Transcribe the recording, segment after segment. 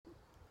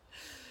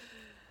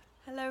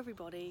Hello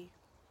everybody,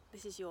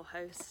 this is your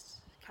host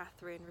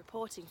Catherine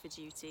reporting for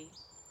duty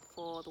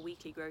for the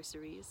weekly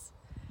groceries.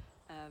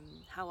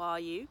 How are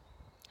you?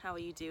 How are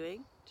you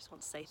doing? Just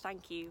want to say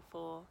thank you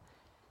for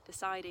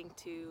deciding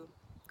to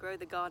grow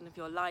the garden of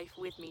your life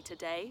with me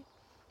today,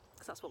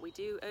 because that's what we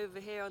do over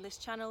here on this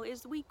channel,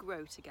 is we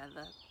grow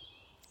together.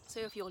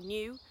 So if you're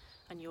new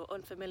and you're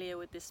unfamiliar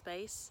with this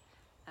space,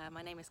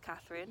 my name is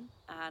Catherine,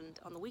 and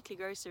on the weekly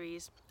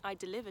groceries I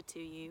deliver to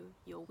you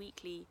your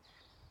weekly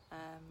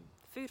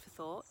food for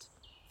thought,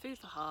 food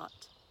for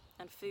heart,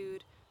 and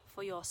food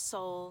for your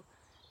soul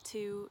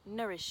to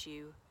nourish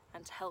you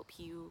and to help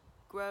you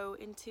grow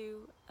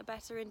into a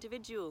better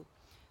individual.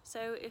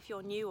 So if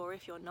you're new or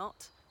if you're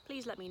not,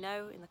 please let me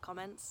know in the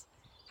comments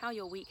how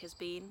your week has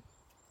been.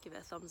 Give it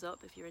a thumbs up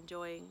if you're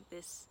enjoying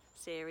this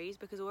series,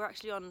 because we're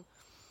actually on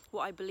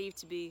what I believe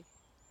to be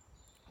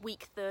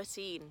week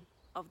 13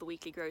 of the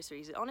weekly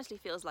groceries. It honestly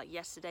feels like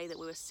yesterday that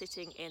we were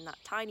sitting in that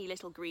tiny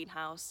little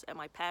greenhouse at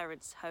my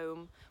parents'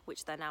 home,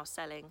 which they're now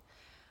selling,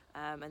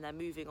 and they're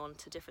moving on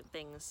to different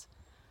things.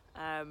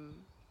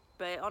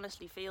 But it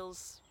honestly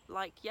feels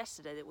like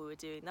yesterday that we were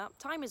doing that.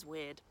 Time is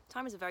weird.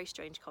 Time is a very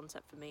strange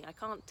concept for me. I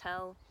can't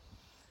tell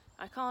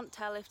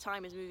if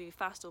time is moving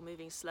fast or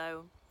moving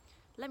slow.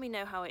 Let me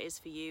know how it is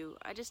for you.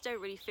 I just don't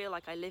really feel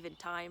like I live in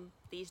time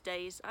these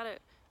days. I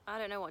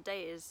don't know what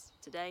day it is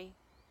today.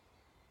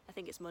 I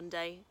think it's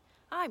Monday.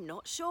 I'm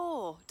not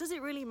sure. Does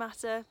it really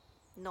matter?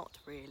 Not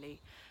really.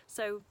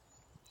 So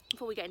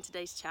before we get into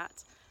today's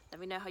chat,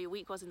 let me know how your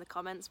week was in the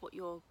comments, what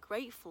you're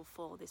grateful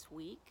for this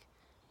week,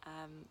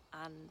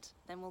 and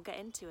then we'll get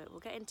into it. We'll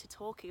get into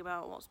talking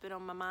about what's been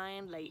on my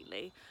mind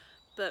lately.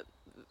 But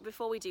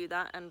before we do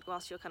that, and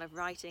whilst you're kind of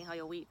writing how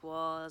your week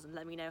was and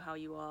let me know how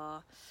you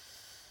are,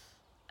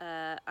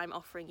 I'm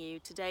offering you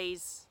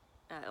today's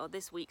or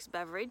this week's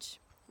beverage,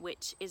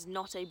 which is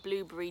not a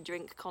blueberry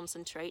drink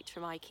concentrate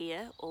from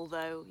IKEA,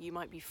 although you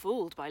might be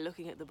fooled by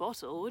looking at the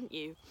bottle, wouldn't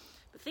you?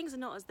 But things are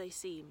not as they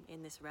seem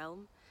in this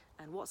realm,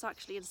 and what's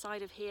actually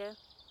inside of here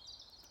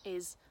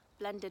is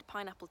blended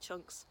pineapple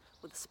chunks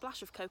with a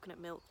splash of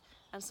coconut milk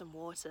and some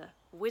water,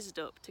 whizzed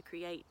up to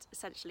create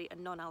essentially a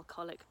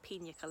non-alcoholic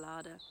pina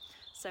colada.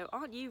 So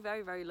aren't you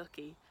very, very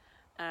lucky?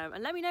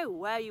 And let me know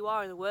where you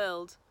are in the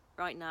world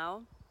right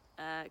now,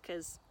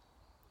 because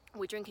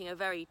we're drinking a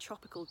very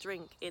tropical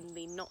drink in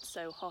the not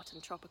so hot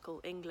and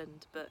tropical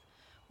England, but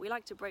we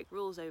like to break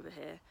rules over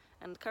here.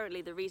 And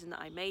currently the reason that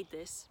I made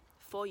this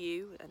for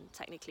you, and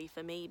technically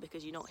for me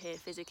because you're not here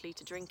physically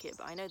to drink it,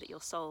 but I know that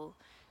your soul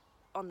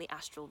on the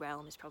astral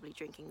realm is probably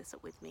drinking this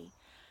up with me,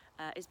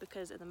 is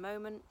because at the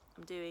moment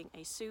I'm doing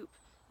a soup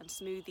and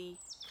smoothie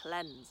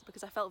cleanse,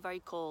 because I felt very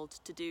called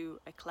to do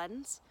a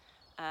cleanse.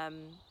 At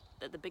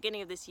the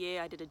beginning of this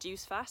year I did a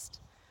juice fast,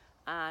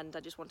 and I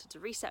just wanted to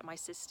reset my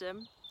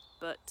system.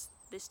 But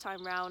this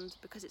time round,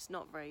 because it's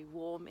not very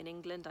warm in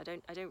England,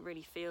 I don't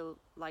really feel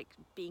like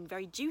being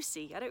very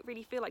juicy. I don't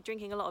really feel like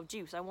drinking a lot of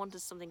juice. I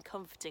wanted something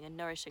comforting and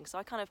nourishing. So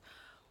I kind of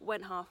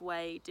went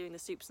halfway doing the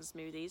soups and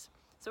smoothies.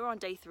 So we're on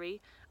day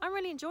 3. I'm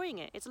really enjoying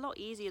it. It's a lot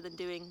easier than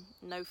doing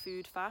no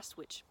food fast,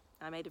 which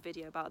I made a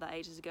video about that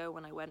ages ago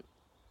when I went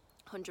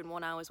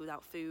 101 hours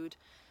without food.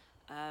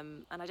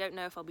 And I don't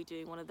know if I'll be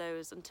doing one of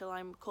those until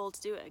I'm called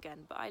to do it again.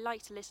 But I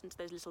like to listen to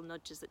those little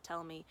nudges that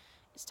tell me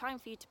it's time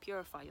for you to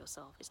purify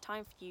yourself. It's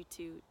time for you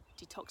to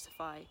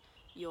detoxify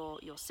your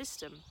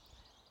system,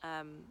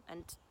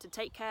 and to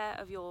take care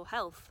of your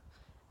health.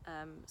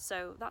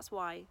 So that's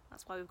why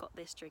we've got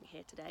this drink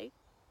here today.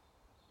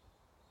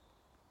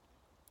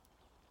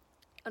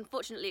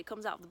 Unfortunately, it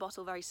comes out of the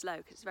bottle very slow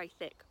because it's very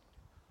thick.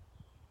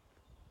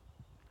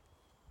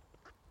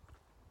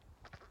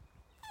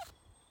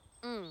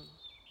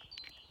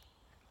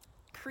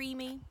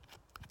 Creamy,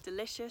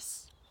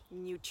 delicious,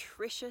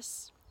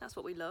 nutritious. That's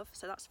what we love.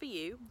 So that's for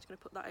you. I'm just going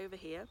to put that over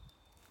here.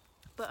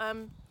 But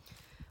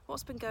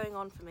what's been going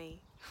on for me?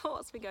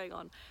 What's been going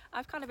on?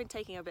 I've kind of been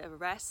taking a bit of a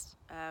rest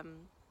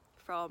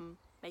from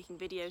making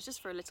videos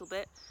just for a little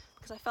bit,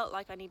 because I felt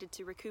like I needed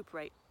to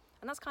recuperate.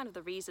 And that's kind of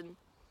the reason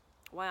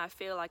why I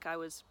feel like I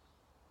was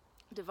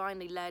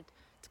divinely led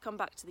to come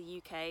back to the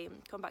UK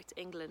and come back to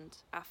England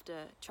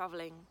after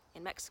travelling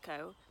in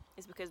Mexico,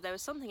 is because there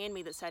was something in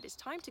me that said it's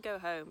time to go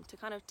home, to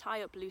kind of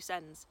tie up loose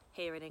ends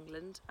here in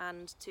England,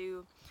 and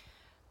to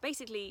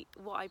basically,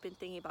 what I've been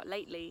thinking about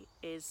lately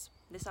is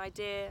this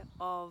idea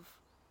of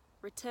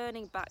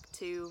returning back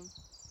to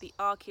the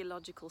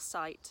archaeological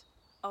site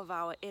of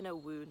our inner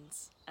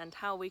wounds and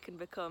how we can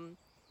become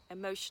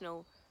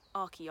emotional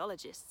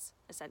archaeologists,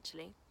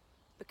 essentially.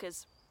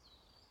 Because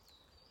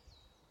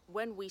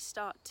when we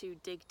start to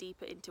dig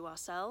deeper into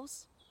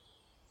ourselves,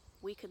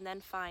 we can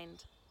then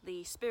find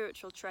the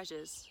spiritual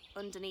treasures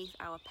underneath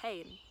our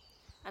pain.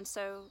 And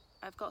so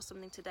I've got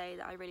something today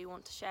that I really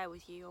want to share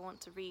with you. I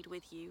want to read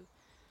with you.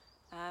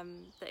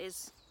 That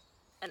is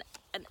an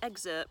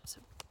excerpt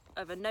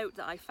of a note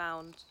that I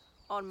found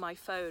on my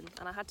phone,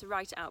 and I had to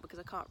write it out because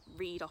I can't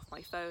read off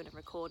my phone and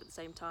record at the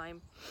same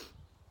time.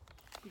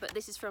 But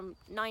this is from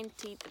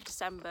 19th of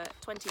December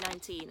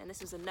 2019, and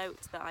this is a note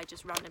that I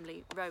just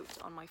randomly wrote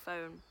on my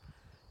phone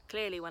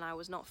clearly when I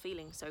was not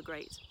feeling so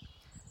great.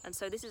 And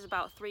so this is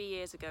about 3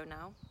 years ago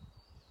now.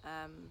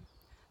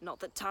 Not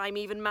that time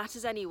even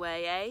matters anyway,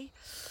 eh?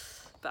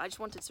 But I just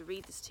wanted to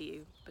read this to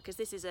you because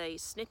this is a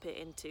snippet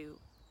into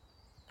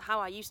how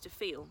I used to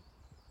feel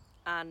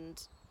and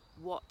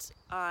what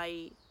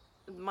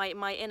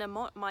my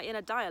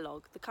inner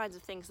dialogue, the kinds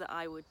of things that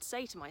I would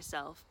say to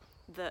myself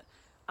that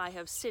I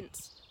have since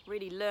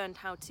really learned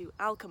how to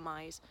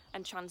alchemize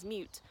and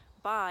transmute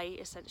by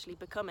essentially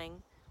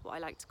becoming what I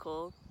like to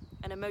call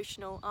an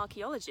emotional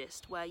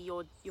archaeologist, where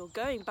you're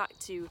going back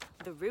to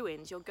the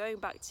ruins, you're going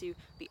back to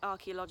the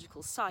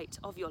archaeological site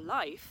of your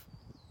life,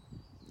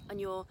 and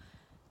you're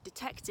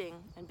detecting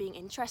and being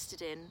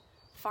interested in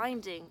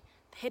finding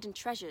the hidden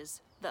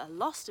treasures that are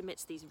lost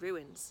amidst these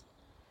ruins,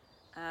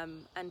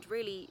 and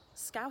really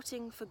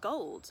scouting for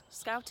gold,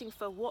 scouting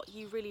for what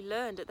you really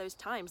learned at those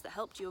times that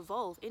helped you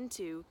evolve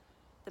into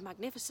the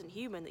magnificent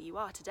human that you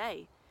are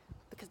today.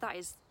 Because that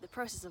is the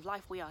process of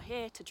life. We are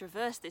here to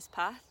traverse this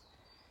path,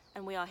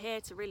 and we are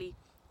here to really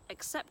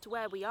accept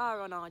where we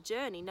are on our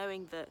journey,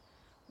 knowing that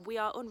we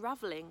are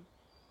unraveling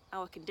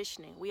our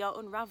conditioning. We are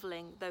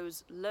unraveling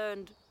those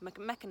learned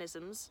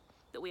mechanisms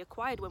that we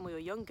acquired when we were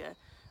younger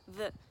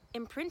that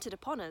imprinted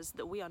upon us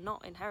that we are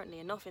not inherently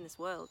enough in this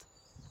world.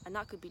 And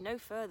that could be no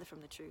further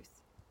from the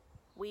truth.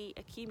 We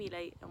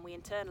accumulate and we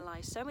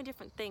internalize so many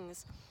different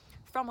things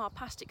from our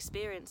past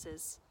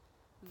experiences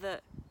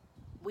that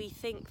we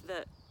think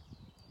that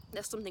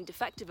there's something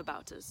defective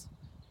about us.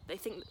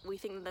 We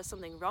think that there's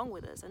something wrong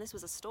with us. And this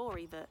was a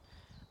story that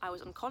I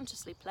was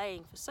unconsciously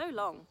playing for so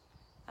long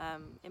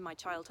in my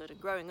childhood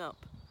and growing up,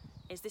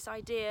 is this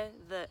idea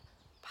that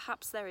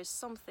perhaps there is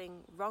something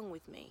wrong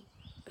with me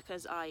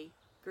because I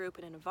grew up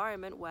in an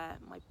environment where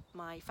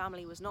my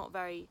family was not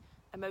very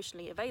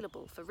emotionally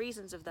available for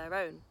reasons of their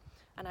own.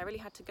 And I really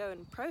had to go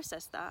and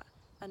process that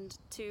and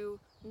to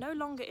no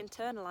longer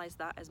internalize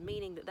that as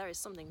meaning that there is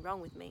something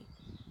wrong with me.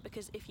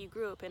 Because if you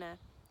grew up in a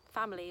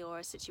family or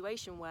a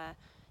situation where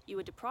you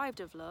were deprived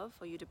of love,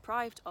 or you're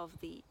deprived of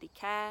the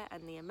care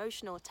and the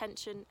emotional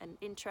attention and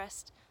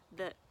interest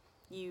that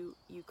you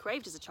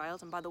craved as a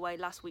child, and by the way,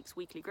 last week's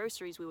weekly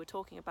groceries we were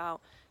talking about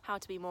how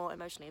to be more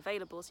emotionally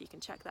available, so you can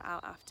check that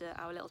out after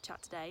our little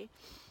chat today.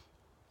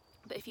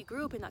 But if you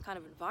grew up in that kind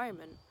of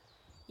environment,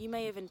 you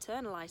may have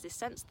internalized this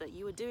sense that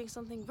you were doing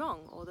something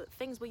wrong, or that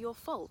things were your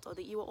fault, or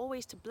that you were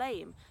always to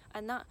blame,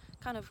 and that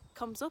kind of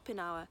comes up in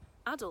our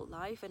adult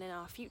life and in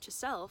our future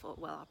self, or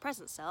well, our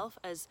present self,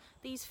 as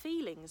these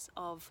feelings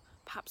of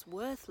perhaps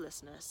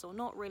worthlessness, or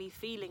not really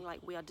feeling like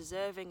we are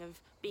deserving of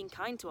being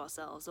kind to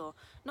ourselves, or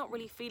not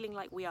really feeling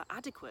like we are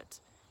adequate.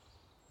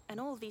 And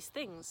all of these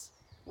things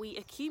we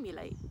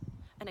accumulate,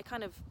 and it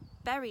kind of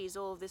buries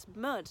all of this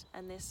mud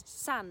and this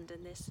sand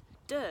and this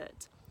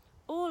dirt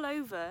all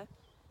over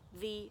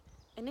the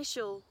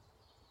initial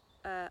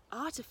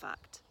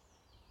artifact,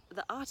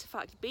 the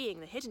artifact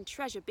being, the hidden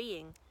treasure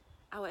being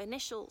our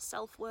initial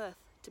self-worth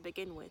to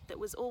begin with, that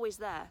was always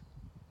there,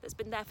 that's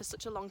been there for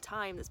such a long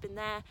time, that's been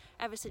there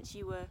ever since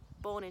you were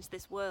born into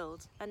this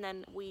world. And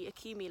then we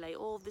accumulate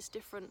all this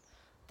different,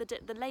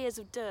 the layers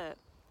of dirt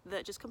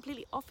that just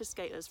completely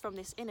obfuscate us from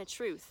this inner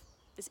truth,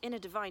 this inner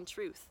divine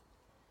truth,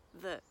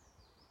 that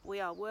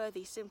we are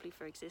worthy simply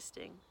for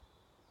existing.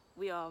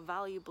 We are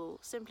valuable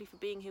simply for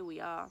being who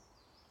we are.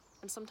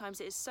 And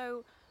sometimes it is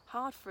so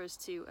hard for us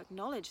to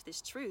acknowledge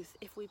this truth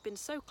if we've been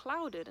so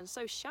clouded and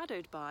so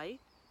shadowed by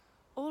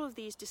all of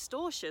these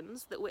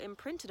distortions that were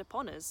imprinted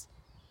upon us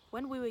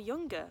when we were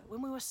younger,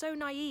 when we were so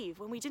naive,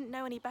 when we didn't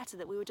know any better,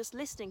 that we were just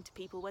listening to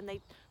people when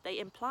they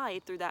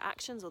implied through their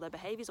actions or their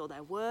behaviours or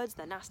their words,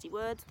 their nasty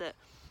words, that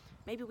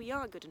maybe we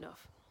aren't good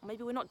enough, or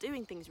maybe we're not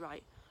doing things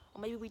right,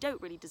 or maybe we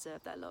don't really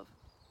deserve their love.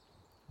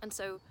 And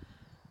so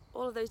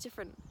all of those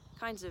different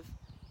kinds of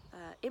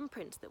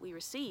imprints that we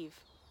receive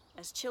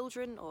as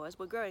children or as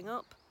we're growing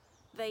up,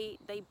 they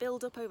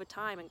build up over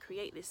time and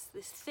create this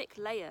thick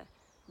layer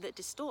that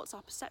distorts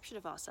our perception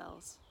of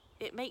ourselves.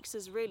 It makes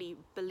us really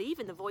believe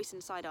in the voice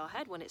inside our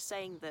head when it's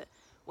saying that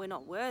we're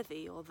not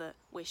worthy, or that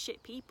we're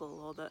shit people,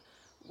 or that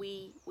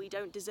we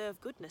don't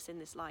deserve goodness in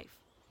this life.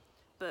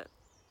 But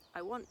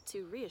I want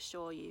to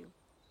reassure you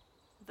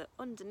that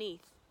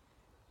underneath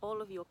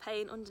all of your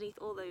pain, underneath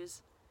all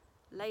those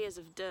layers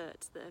of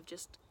dirt that have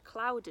just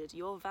clouded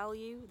your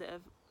value, that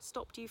have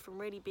stopped you from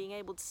really being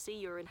able to see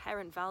your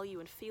inherent value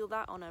and feel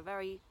that on a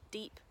very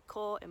deep,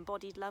 core,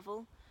 embodied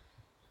level,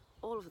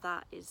 all of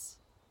that it's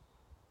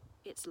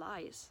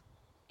lies.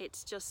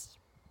 It's just,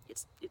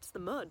 it's the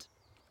mud.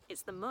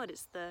 It's the mud,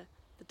 it's the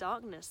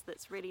darkness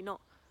that's really not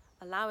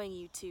allowing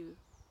you to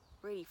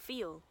really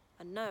feel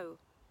and know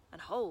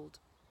and hold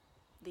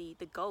the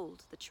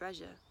gold, the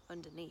treasure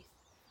underneath.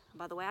 And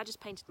by the way, I just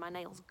painted my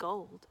nails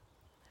gold.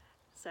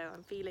 So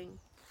I'm feeling,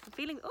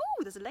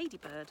 oh, there's a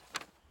ladybird.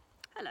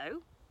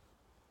 Hello.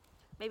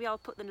 Maybe I'll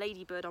put the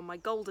ladybird on my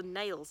golden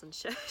nails and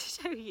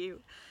show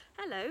you.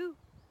 Hello,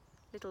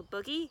 little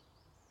buggy.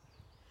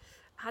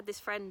 I had this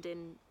friend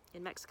in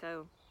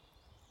Mexico.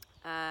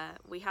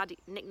 We had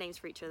nicknames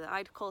for each other.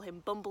 I'd call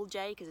him Bumble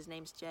Jay because his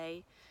name's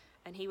Jay,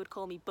 and he would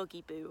call me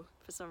Buggy Boo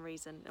for some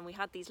reason. And we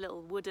had these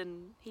little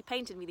wooden, he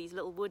painted me these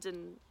little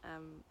wooden,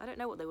 I don't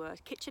know what they were,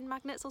 kitchen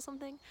magnets or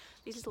something?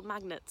 These little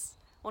magnets.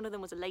 One of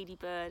them was a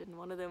ladybird and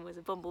one of them was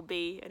a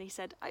bumblebee. And he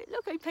said,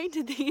 look, I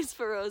painted these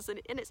for us,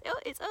 and it's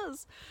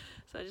us.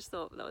 So I just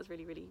thought that was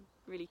really, really,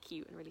 really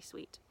cute and really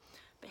sweet.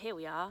 But here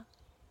we are.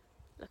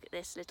 Look at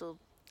this little,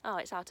 oh,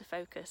 it's out of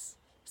focus.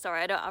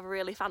 Sorry, I don't have a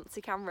really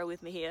fancy camera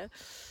with me here.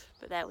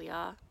 But there we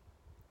are.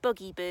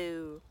 Buggy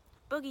Boo.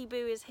 Buggy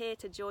Boo is here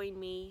to join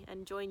me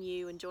and join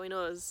you and join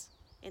us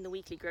in the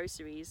weekly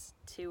groceries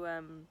to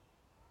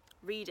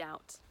read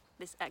out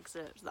this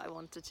excerpt that I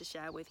wanted to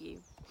share with you.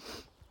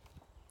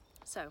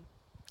 So,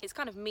 it's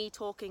kind of me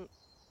talking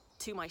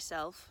to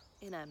myself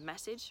in a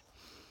message.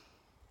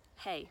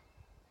 Hey,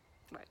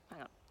 right,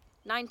 hang on.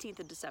 19th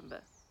of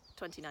December,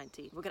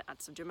 2019. We're going to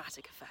add some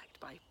dramatic effect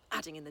by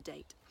adding in the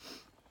date.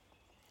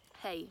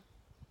 Hey,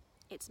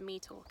 it's me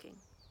talking.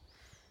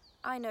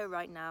 I know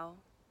right now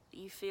that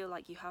you feel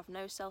like you have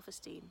no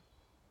self-esteem,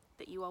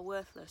 that you are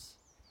worthless,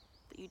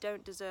 that you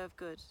don't deserve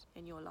good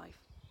in your life,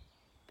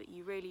 but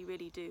you really,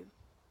 really do.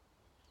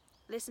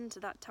 Listen to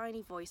that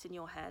tiny voice in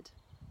your head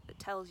that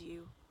tells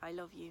you, I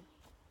love you.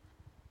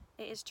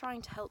 It is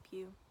trying to help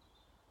you,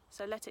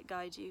 so let it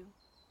guide you,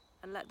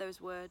 and let those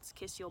words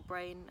kiss your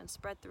brain and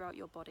spread throughout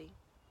your body.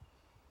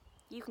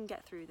 You can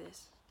get through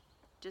this,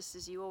 just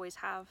as you always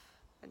have,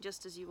 and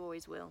just as you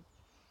always will.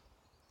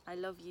 I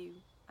love you,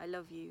 I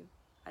love you,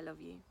 I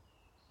love you.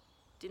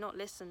 Do not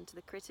listen to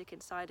the critic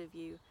inside of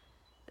you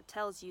that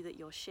tells you that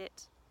you're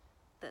shit,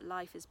 that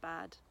life is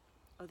bad,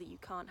 or that you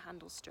can't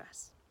handle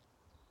stress.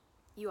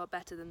 You are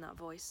better than that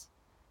voice,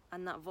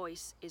 and that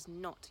voice is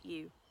not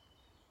you.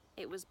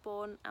 It was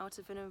born out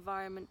of an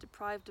environment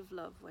deprived of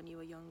love when you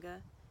were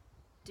younger.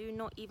 Do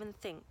not even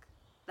think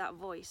that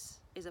voice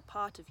is a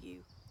part of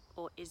you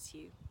or is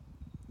you,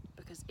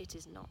 because it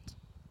is not.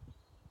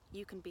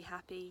 You can be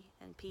happy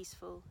and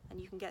peaceful, and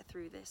you can get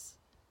through this.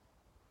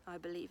 I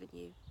believe in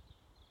you.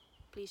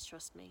 Please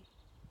trust me.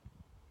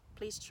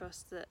 Please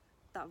trust that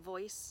that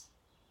voice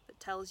that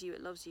tells you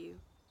it loves you,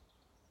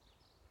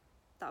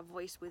 that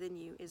voice within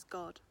you is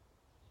God.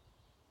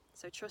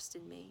 So trust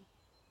in me.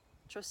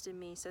 Trust in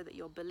me so that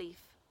your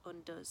belief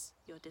undoes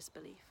your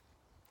disbelief.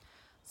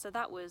 So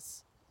that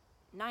was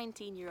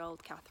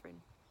 19-year-old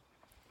Catherine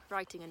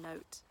writing a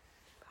note,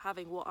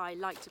 having what I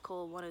like to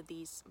call one of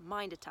these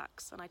mind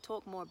attacks. And I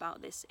talk more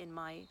about this in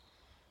my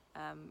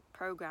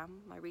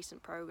program, my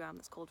recent program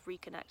that's called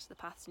Reconnect, the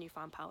Path to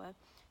Newfound Power.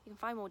 You can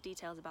find more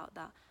details about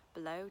that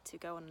below, to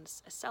go on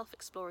a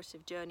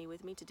self-explorative journey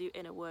with me, to do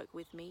inner work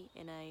with me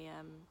in a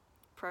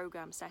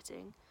program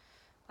setting,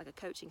 like a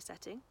coaching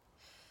setting.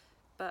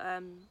 But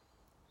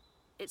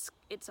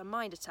it's a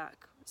mind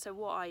attack. So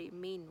what I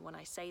mean when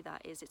I say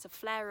that is it's a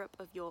flare-up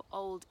of your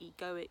old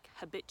egoic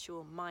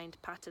habitual mind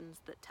patterns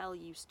that tell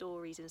you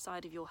stories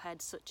inside of your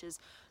head such as,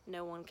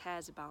 no one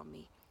cares about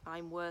me,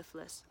 I'm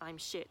worthless, I'm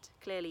shit.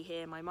 Clearly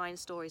here my mind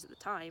stories at the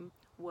time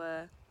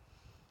were,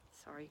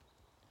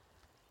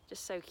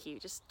 just so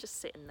cute, just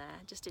sitting there,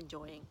 just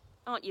enjoying.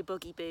 Aren't you,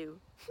 Buggy Boo?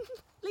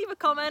 Leave a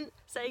comment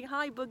saying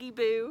hi, Buggy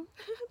Boo.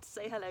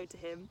 Say hello to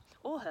him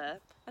or her.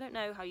 I don't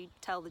know how you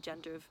tell the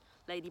gender of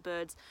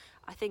ladybirds.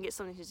 I think it's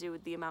something to do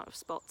with the amount of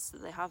spots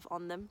that they have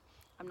on them.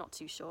 I'm not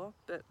too sure,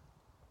 but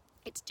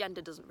its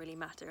gender doesn't really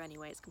matter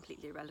anyway. It's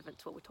completely irrelevant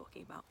to what we're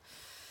talking about.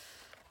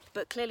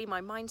 But clearly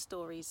my mind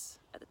stories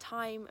at the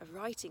time of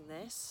writing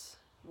this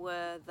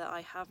were that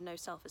I have no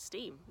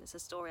self-esteem. It's a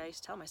story I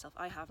used to tell myself.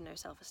 I have no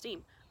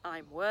self-esteem.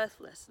 I'm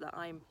worthless, that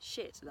I'm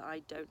shit, that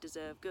I don't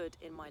deserve good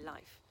in my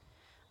life.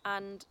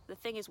 And the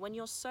thing is, when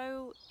you're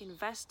so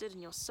invested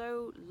and you're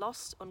so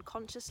lost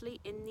unconsciously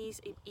in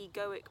these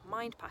egoic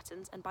mind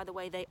patterns, and by the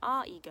way, they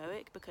are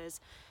egoic,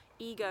 because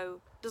ego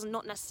does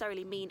not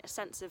necessarily mean a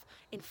sense of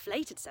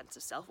inflated sense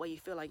of self where you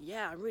feel like,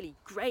 yeah, I'm really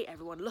great,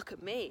 everyone look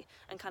at me,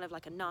 and kind of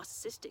like a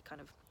narcissistic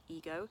kind of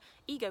ego.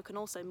 Ego can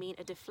also mean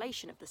a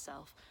deflation of the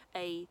self,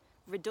 a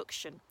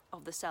reduction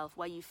of the self,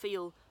 where you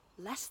feel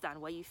less than,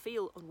 where you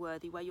feel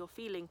unworthy, where you're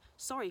feeling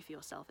sorry for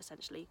yourself,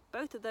 essentially.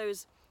 Both of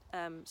those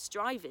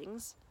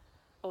strivings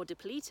or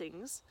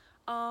depletings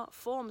are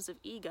forms of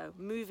ego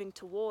moving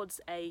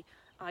towards a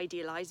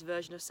idealized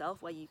version of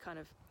self where you kind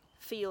of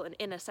feel an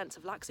inner sense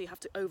of lack, so you have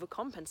to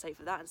overcompensate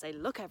for that and say,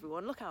 look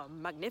everyone, look how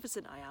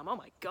magnificent I am, oh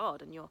my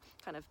god, and you're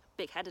kind of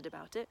big-headed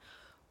about it.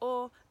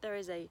 Or there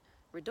is a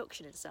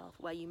reduction in self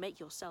where you make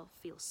yourself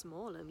feel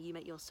small, and you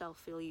make yourself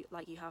feel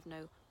like you have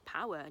no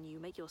power, and you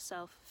make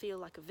yourself feel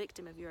like a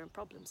victim of your own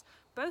problems.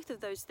 Both of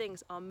those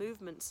things are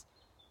movements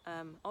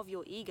of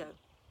your ego,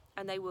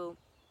 and they will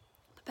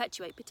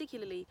perpetuate,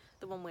 particularly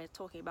the one we're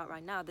talking about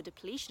right now, the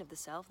depletion of the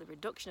self, the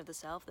reduction of the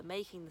self, the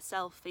making the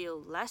self feel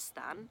less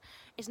than,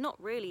 is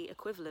not really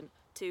equivalent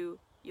to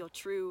your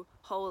true,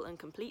 whole and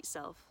complete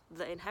self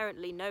that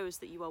inherently knows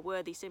that you are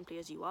worthy simply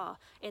as you are.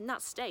 In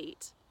that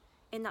state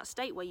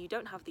where you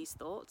don't have these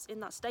thoughts, in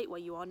that state where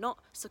you are not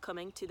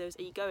succumbing to those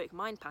egoic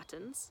mind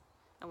patterns,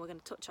 and we're going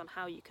to touch on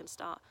how you can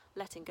start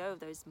letting go of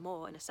those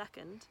more in a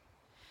second,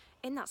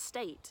 in that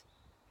state,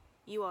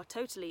 you are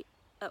totally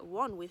at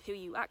one with who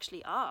you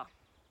actually are,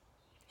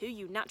 who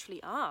you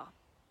naturally are.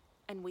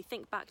 And we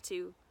think back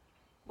to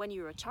when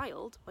you were a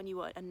child, when you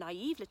were a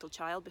naive little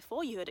child,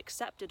 before you had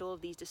accepted all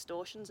of these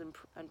distortions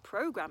and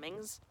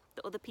programmings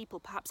that other people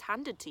perhaps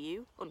handed to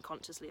you,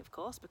 unconsciously of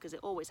course, because it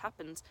always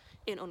happens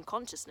in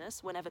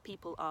unconsciousness whenever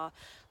people are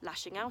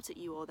lashing out at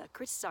you, or they're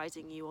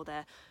criticizing you, or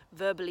they're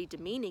verbally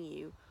demeaning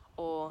you,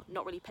 or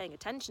not really paying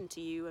attention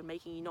to you and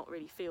making you not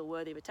really feel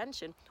worthy of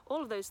attention.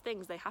 All of those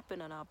things, they happen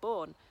and are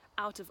born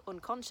out of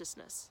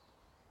unconsciousness.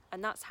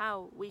 And that's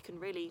how we can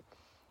really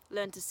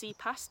learn to see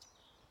past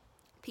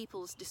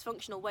people's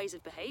dysfunctional ways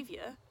of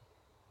behavior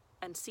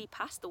and see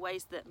past the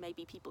ways that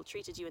maybe people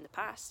treated you in the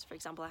past. For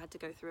example, I had to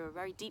go through a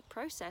very deep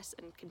process,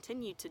 and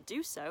continue to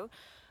do so,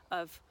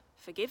 of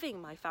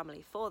forgiving my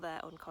family for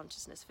their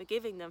unconsciousness,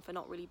 forgiving them for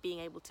not really being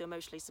able to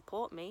emotionally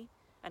support me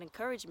and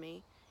encourage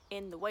me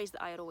in the ways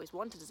that I had always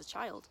wanted as a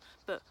child.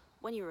 But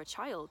when you were a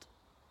child,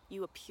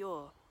 you were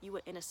pure, you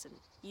were innocent,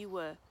 you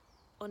were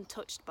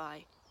untouched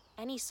by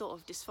any sort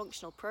of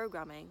dysfunctional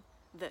programming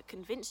that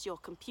convinced your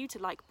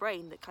computer-like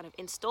brain, that kind of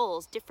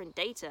installs different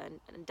data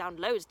and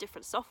downloads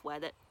different software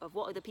that of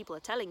what other people are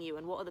telling you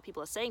and what other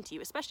people are saying to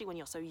you, especially when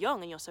you're so young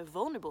and you're so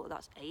vulnerable at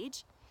that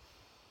age.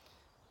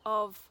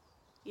 Of,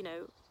 you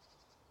know,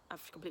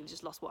 I've completely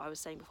just lost what I was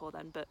saying before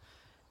then, but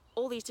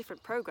all these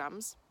different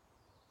programs,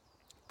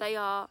 they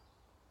are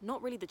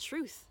not really the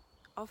truth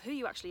of who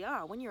you actually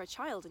are. When you're a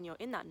child and you're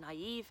in that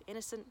naive,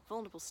 innocent,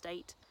 vulnerable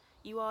state,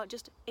 you are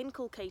just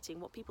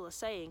inculcating what people are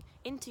saying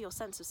into your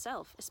sense of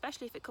self,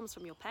 especially if it comes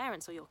from your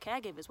parents or your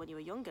caregivers when you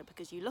were younger,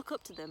 because you look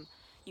up to them,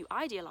 you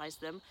idealize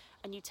them,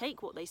 and you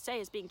take what they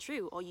say as being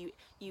true, or you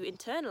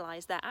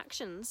internalize their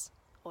actions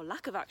or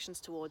lack of actions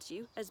towards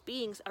you as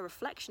being a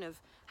reflection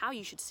of how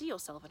you should see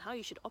yourself and how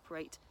you should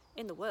operate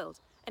in the world.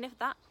 And if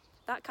that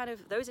kind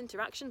of, those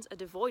interactions are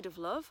devoid of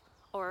love,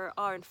 or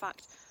are in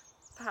fact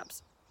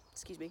perhaps,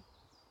 excuse me,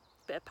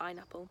 a bit of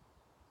pineapple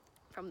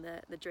from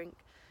the drink,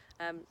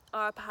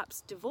 are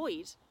perhaps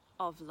devoid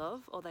of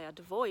love, or they are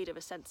devoid of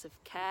a sense of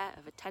care,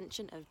 of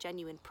attention, of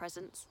genuine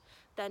presence,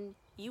 then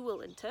you will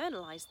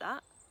internalize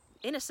that.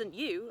 Innocent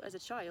you, as a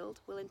child,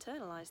 will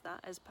internalize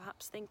that as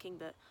perhaps thinking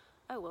that,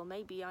 oh, well,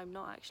 maybe I'm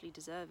not actually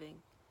deserving.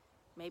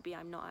 Maybe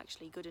I'm not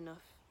actually good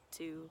enough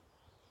to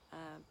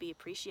be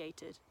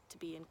appreciated, to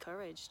be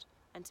encouraged,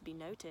 and to be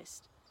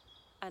noticed.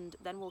 And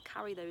then we'll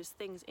carry those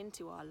things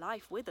into our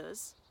life with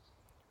us,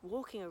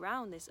 walking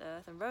around this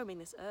earth and roaming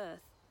this earth,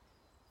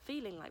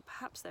 feeling like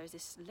perhaps there is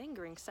this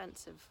lingering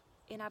sense of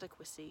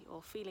inadequacy,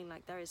 or feeling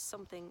like there is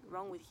something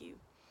wrong with you.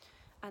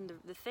 And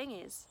the thing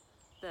is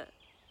that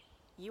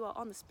you are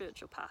on the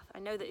spiritual path. I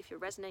know that if you're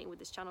resonating with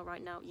this channel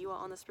right now, you are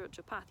on the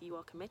spiritual path. You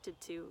are committed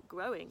to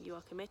growing. You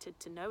are committed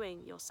to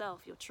knowing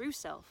yourself, your true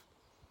self,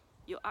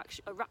 your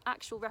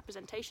actual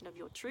representation of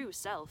your true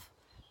self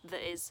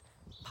that is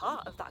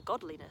part of that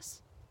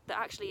godliness, that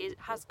actually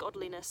has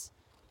godliness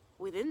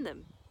within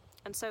them.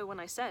 And so when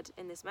I said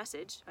in this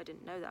message, I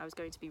didn't know that I was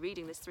going to be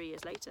reading this 3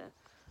 years later,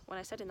 when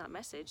I said in that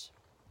message,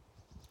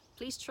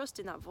 please trust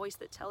in that voice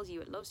that tells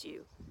you it loves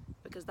you,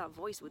 because that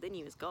voice within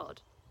you is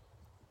God.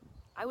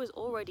 I was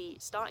already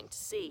starting to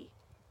see,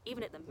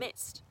 even in the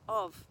midst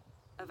of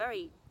a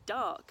very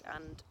dark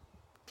and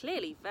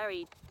clearly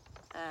very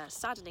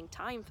saddening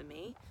time for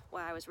me,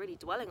 where I was really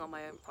dwelling on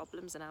my own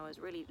problems and I was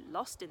really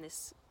lost in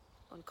this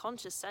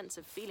unconscious sense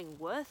of feeling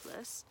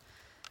worthless.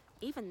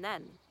 Even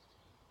then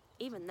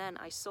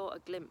I saw a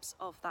glimpse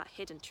of that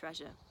hidden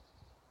treasure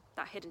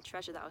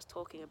that I was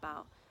talking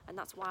about. And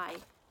that's why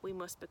we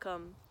must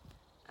become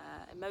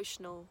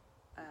emotional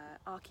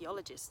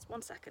archaeologists.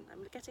 One second,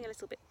 I'm getting a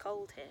little bit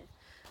cold here.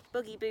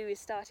 Buggy Boo is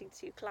starting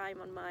to climb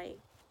on my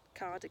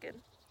cardigan.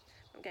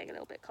 I'm getting a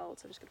little bit cold,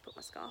 so I'm just going to put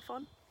my scarf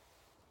on.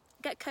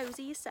 Get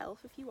cozy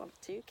yourself if you want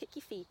to. Kick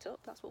your feet up,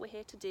 that's what we're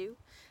here to do.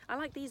 I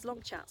like these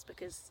long chats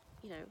because,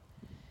 you know,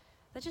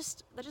 they're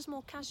just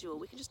more casual.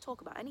 We can just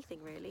talk about anything,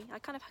 really. I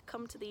kind of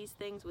come to these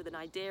things with an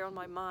idea on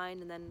my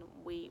mind, and then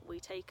we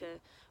take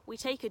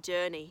a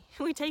journey.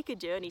 We take a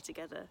journey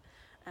together,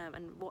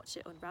 and watch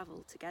it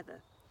unravel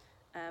together.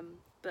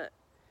 But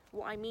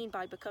what I mean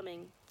by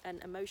becoming an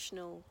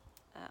emotional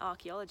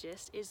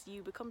archaeologist is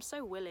you become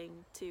so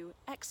willing to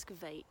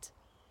excavate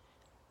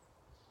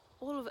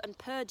and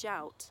purge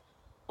out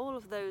all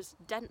of those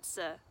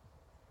denser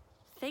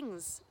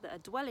things that are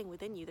dwelling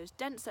within you, those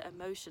denser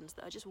emotions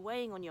that are just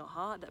weighing on your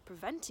heart, that are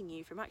preventing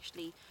you from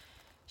actually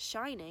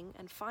shining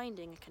and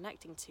finding and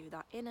connecting to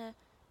that inner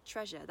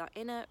treasure, that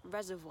inner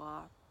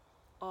reservoir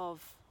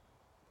of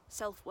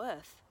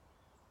self-worth.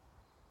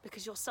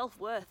 Because your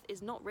self-worth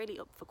is not really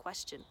up for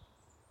question.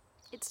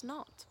 It's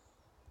not.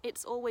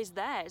 It's always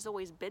there, it's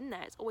always been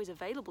there, it's always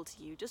available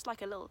to you, just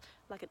like an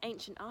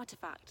ancient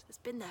artifact that's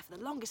been there for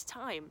the longest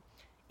time.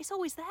 It's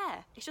always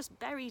there. It's just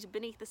buried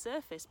beneath the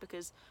surface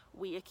because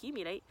we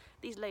accumulate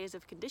these layers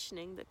of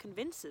conditioning that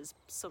convince us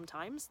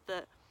sometimes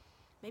that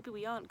maybe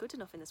we aren't good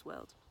enough in this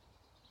world.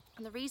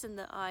 And the reason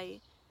that I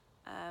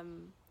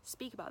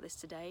speak about this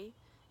today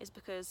is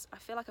because I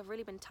feel like I've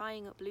really been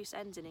tying up loose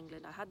ends in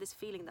England. I had this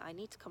feeling that I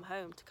need to come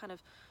home to kind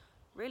of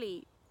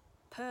really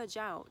purge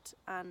out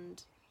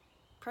and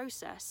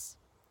process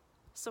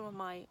some of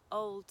my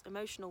old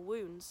emotional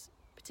wounds,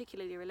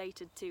 particularly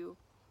related to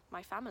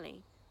my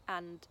family,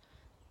 and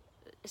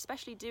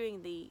especially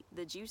doing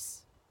the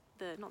juice,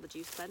 not the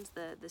juice cleanse,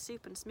 the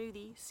soup and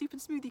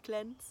smoothie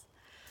cleanse,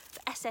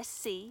 the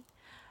SSC.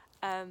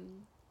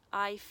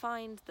 I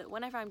find that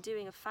whenever I'm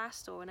doing a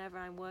fast or whenever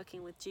I'm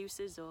working with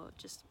juices or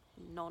just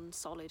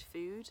non-solid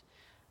food,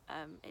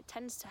 it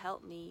tends to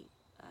help me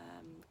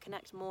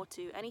connect more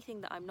to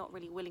anything that I'm not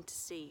really willing to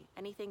see,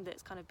 anything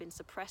that's kind of been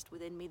suppressed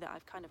within me that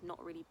I've kind of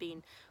not really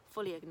been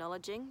fully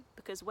acknowledging.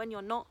 Because when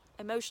you're not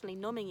emotionally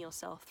numbing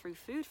yourself through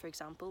food, for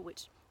example,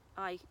 which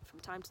I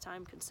from time to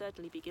time can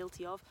certainly be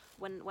guilty of,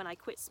 when I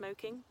quit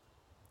smoking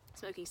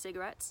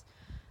cigarettes,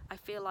 I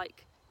feel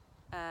like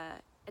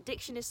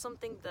addiction is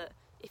something that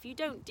if you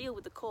don't deal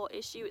with the core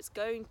issue, it's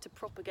going to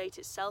propagate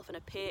itself and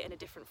appear in a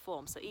different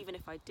form. So even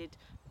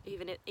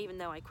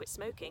though I quit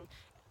smoking,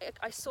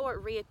 I saw it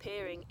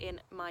reappearing in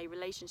my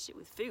relationship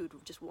with food,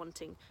 just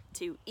wanting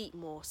to eat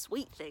more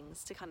sweet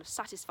things to kind of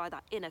satisfy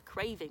that inner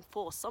craving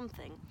for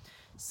something.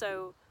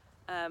 So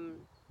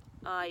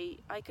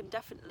I can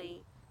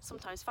definitely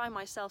sometimes find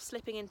myself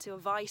slipping into a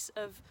vice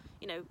of,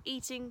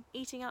 eating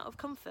out of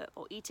comfort,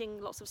 or eating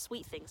lots of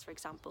sweet things, for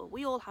example.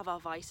 We all have our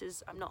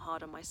vices. I'm not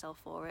hard on myself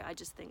for it. I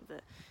just think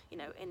that,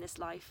 in this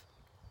life,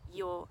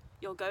 you're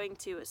going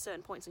to, at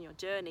certain points on your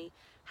journey,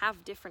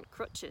 have different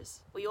crutches.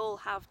 We all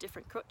have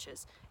different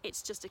crutches.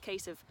 It's just a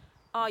case of,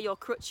 are your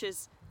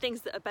crutches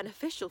things that are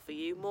beneficial for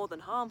you more than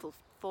harmful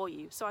for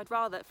you? So I'd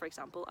rather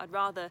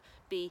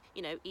be,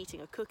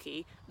 eating a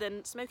cookie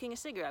than smoking a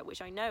cigarette,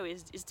 which I know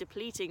is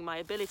depleting my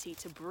ability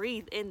to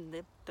breathe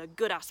in the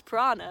good-ass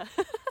prana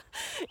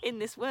in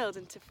this world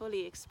and to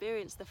fully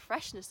experience the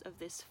freshness of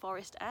this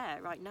forest air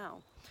right now.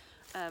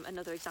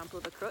 Another example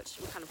of a crutch.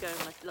 We're kind of going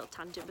on like a little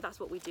tangent, but that's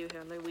what we do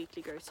here on the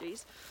weekly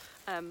groceries.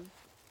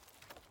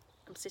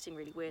 I'm sitting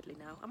really weirdly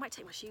now. I might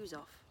take my shoes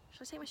off.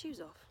 Should I take my shoes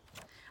off?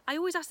 I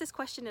always ask this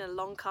question in a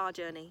long car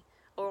journey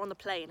or on the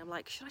plane. I'm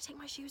like, should I take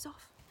my shoes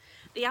off?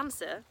 The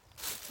answer,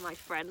 my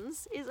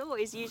friends, is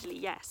always usually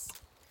yes.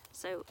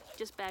 So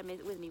just bear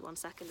with me 1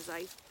 second as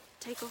I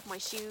take off my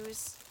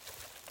shoes.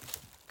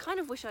 Kind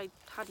of wish I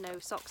had no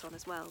socks on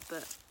as well,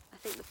 but I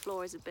think the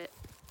floor is there's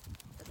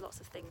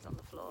lots of things on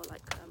the floor,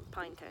 like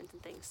pine cones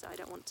and things, so I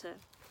don't want to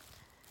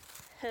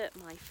hurt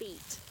my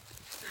feet.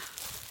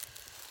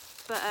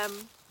 But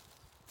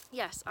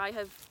yes, I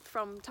have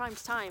from time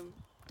to time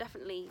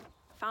definitely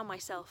found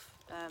myself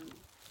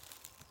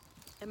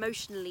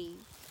emotionally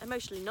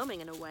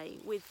numbing in a way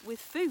with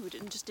food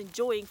and just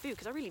enjoying food,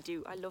 because I really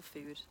do. I love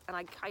food, and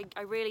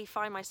I really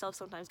find myself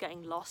sometimes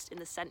getting lost in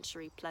the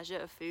sensory pleasure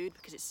of food,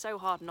 because it's so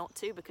hard not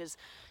to, because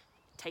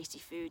tasty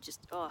food just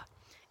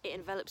it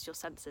envelops your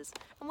senses,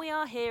 and we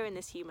are here in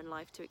this human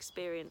life to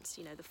experience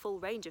the full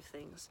range of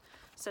things.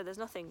 So there's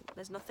nothing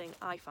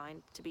I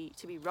find to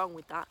be wrong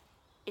with that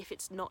if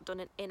it's not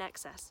done in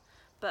excess.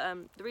 But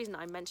the reason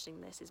I'm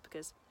mentioning this is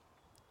because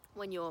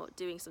when you're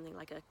doing something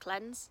like a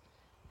cleanse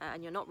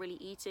and you're not really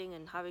eating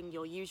and having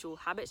your usual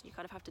habits, you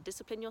kind of have to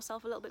discipline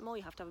yourself a little bit more.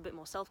 You have to have a bit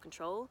more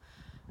self-control.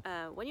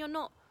 When you're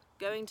not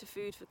going to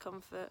food for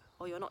comfort,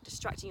 or you're not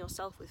distracting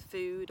yourself with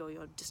food, or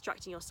you're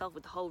distracting yourself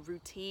with the whole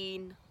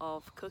routine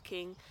of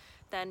cooking,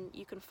 then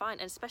you can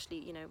find, and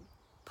especially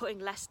putting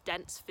less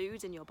dense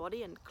foods in your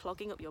body and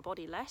clogging up your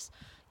body less,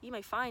 you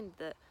may find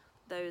that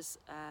those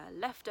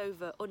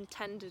leftover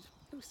untended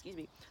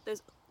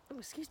those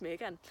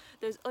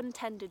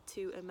untended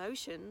to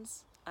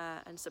emotions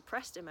and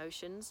suppressed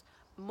emotions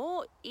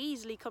more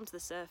easily come to the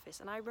surface.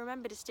 And I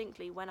remember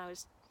distinctly when I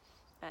was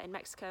in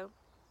Mexico,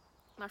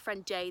 my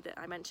friend Jay that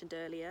I mentioned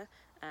earlier,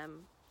 I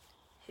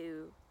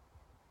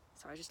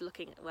was just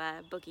looking at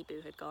where Buggy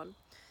Boo had gone.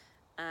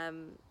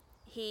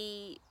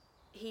 He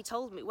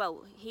told me,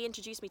 he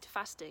introduced me to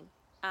fasting,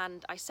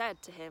 and I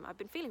said to him, I've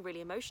been feeling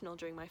really emotional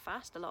during my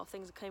fast. A lot of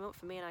things came up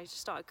for me, and I just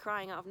started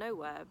crying out of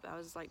nowhere. I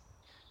was like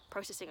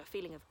processing a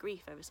feeling of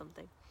grief over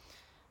something.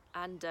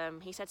 And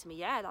he said to me,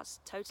 yeah, that's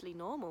totally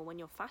normal when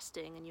you're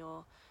fasting and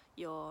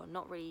you're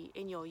not really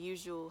in your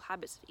usual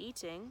habits of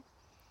eating,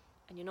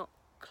 and you're not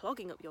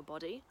clogging up your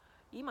body.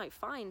 You might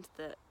find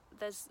that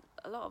there's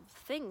a lot of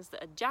things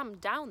that are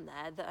jammed down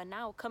there that are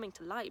now coming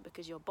to light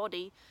because your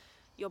body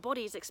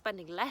is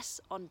expending less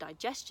on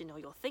digestion, or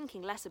you're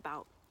thinking less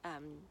about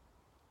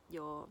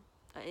your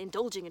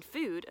indulging in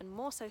food, and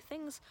more so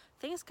things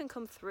can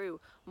come through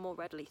more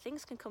readily.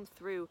 Things can come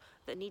through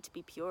that need to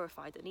be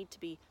purified, that need to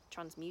be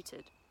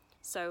transmuted.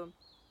 So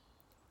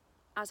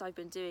as I've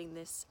been doing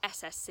this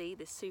SSC,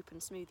 this soup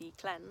and smoothie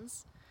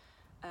cleanse,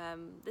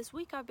 this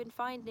week I've been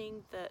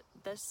finding that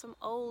there's some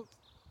old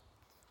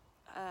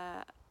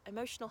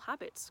emotional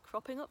habits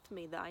cropping up for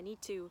me that I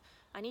need to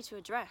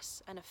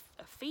address, and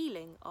a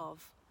feeling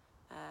of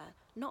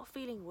not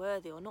feeling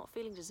worthy or not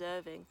feeling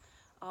deserving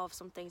of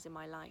some things in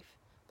my life,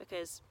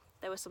 because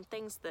there were some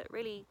things that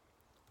really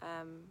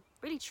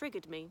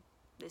triggered me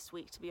this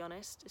week, to be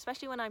honest.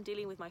 Especially when I'm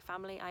dealing with my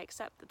family, I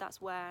accept that that's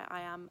where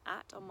I am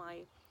at on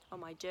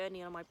my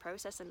journey and on my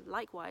process. And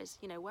likewise,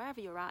 wherever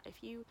you're at,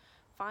 if you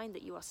find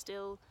that you are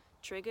still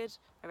triggered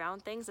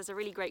around things. There's a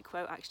really great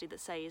quote actually that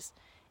says,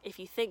 if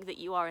you think that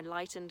you are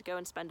enlightened, go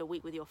and spend a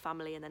week with your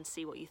family and then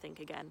see what you think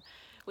again,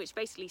 which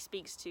basically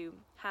speaks to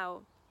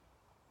how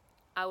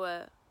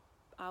our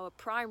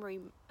primary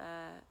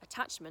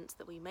attachments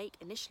that we make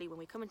initially when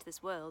we come into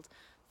this world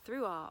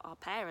through our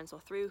parents or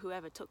through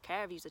whoever took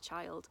care of you as a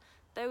child,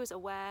 those are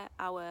where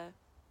our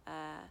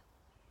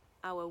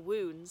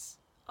wounds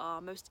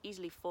are most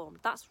easily formed.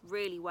 That's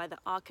really where the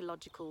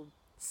archaeological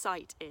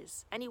site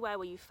is. Anywhere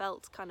where you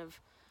felt kind of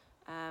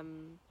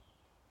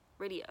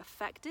really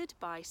affected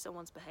by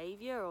someone's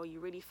behaviour, or you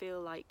really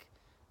feel like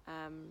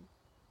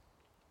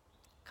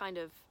kind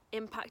of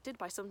impacted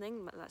by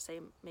something, let's say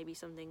maybe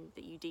something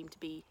that you deem to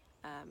be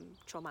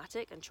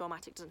traumatic, and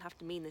traumatic doesn't have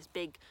to mean this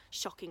big,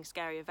 shocking,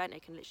 scary event.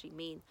 It can literally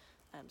mean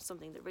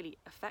something that really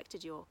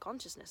affected your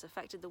consciousness,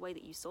 affected the way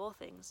that you saw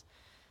things.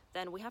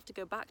 Then we have to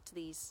go back to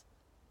these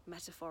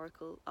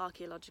metaphorical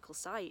archaeological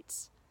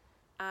sites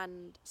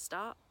and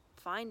start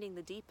finding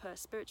the deeper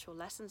spiritual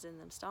lessons in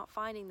them, start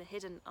finding the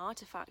hidden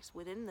artifacts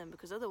within them,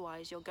 because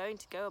otherwise you're going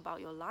to go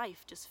about your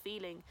life just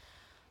feeling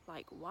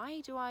like,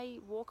 why do I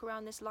walk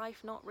around this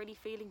life not really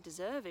feeling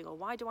deserving, or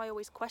why do I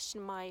always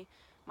question my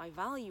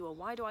value, or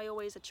why do I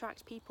always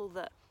attract people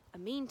that are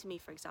mean to me,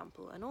 for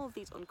example. And all of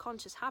these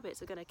unconscious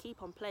habits are going to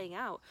keep on playing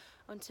out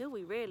until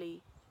we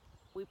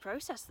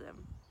process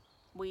them.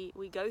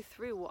 We go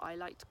through what I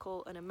like to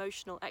call an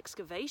emotional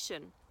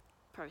excavation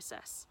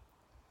process,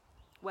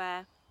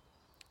 where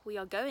we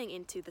are going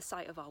into the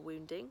site of our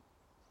wounding,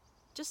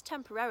 just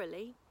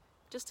temporarily,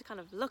 just to kind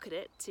of look at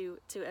it, to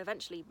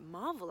eventually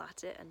marvel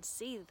at it and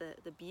see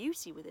the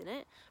beauty within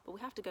it. But we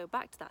have to go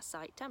back to that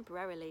site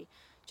temporarily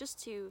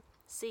just to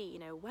see,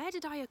 where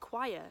did I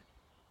acquire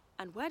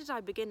and where did I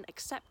begin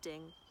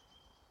accepting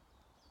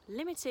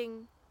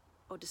limiting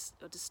or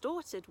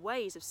distorted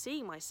ways of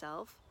seeing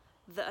myself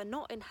that are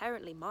not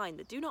inherently mine,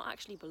 that do not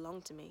actually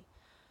belong to me.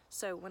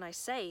 So when I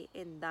say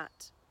in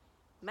that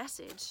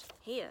message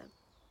here,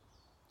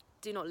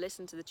 do not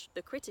listen to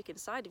the critic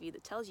inside of you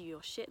that tells you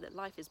you're shit, that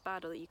life is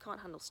bad, or that you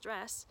can't handle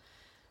stress.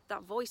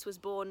 That voice was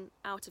born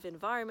out of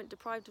environment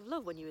deprived of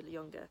love when you were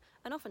younger.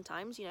 And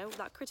oftentimes,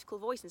 that critical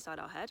voice inside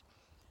our head,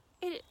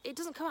 it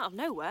doesn't come out of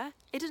nowhere.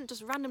 It doesn't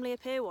just randomly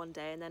appear one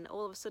day and then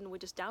all of a sudden we're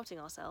just doubting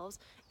ourselves.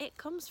 It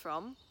comes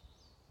from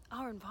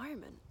our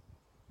environment.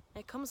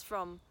 It comes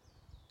from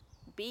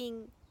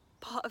being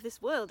part of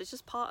this world. It's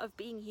just part of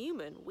being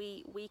human.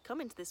 We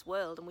come into this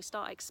world and we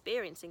start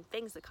experiencing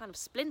things that kind of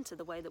splinter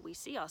the way that we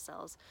see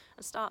ourselves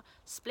and start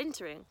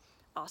splintering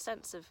our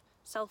sense of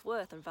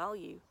self-worth and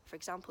value. For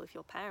example, if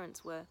your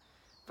parents were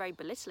very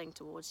belittling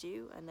towards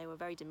you and they were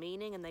very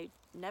demeaning and they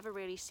never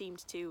really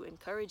seemed to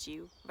encourage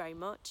you very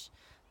much,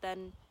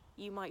 then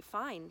you might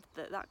find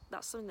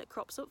that's something that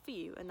crops up for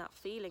you, and that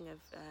feeling of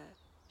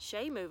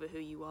shame over who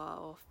you are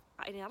or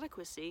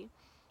inadequacy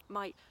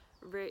might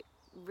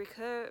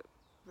recurrently,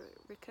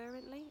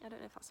 I don't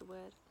know if that's a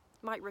word,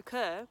 might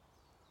recur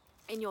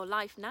in your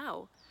life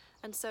now.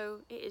 And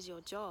so it is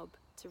your job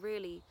to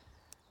really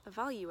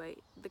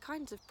evaluate the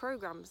kinds of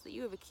programs that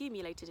you have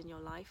accumulated in your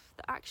life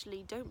that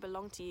actually don't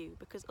belong to you,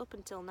 because up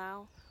until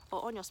now,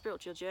 or on your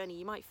spiritual journey,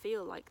 you might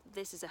feel like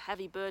this is a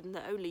heavy burden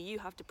that only you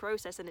have to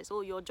process and it's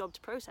all your job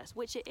to process,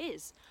 which it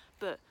is.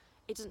 But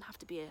it doesn't have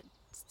to be a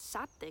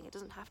sad thing, it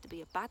doesn't have to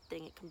be a bad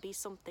thing. It can be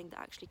something that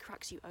actually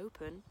cracks you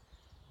open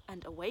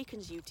and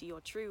awakens you to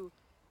your true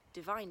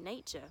divine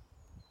nature,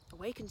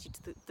 awakens you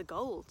to the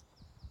gold,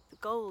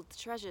 the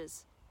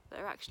treasures that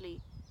are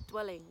actually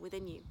dwelling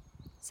within you.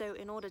 So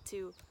in order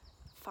to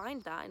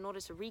find that, in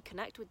order to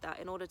reconnect with that,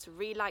 in order to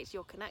relight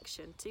your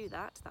connection to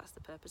that, that's the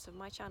purpose of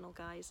my channel,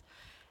 guys,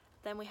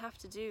 then we have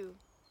to do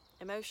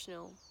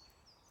emotional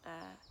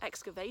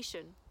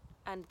excavation.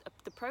 And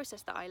the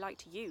process that I like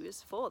to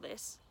use for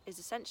this is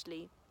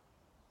essentially,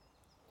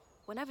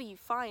 whenever you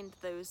find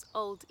those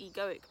old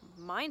egoic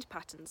mind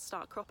patterns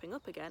start cropping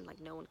up again, like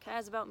no one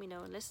cares about me,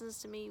 no one listens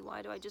to me,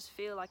 why do I just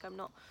feel like I'm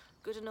not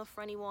good enough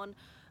for anyone,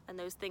 and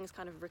those things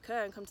kind of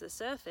recur and come to the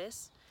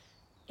surface,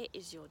 it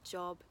is your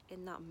job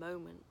in that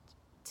moment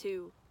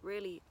to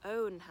really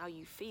own how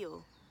you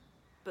feel,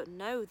 but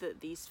know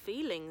that these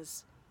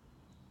feelings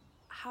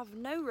have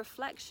no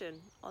reflection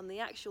on the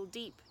actual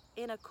deep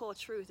inner core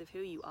truth of who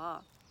you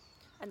are.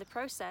 And the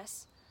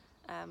process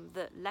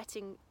that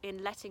letting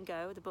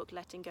go, the book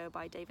Letting Go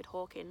by David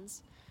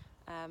Hawkins,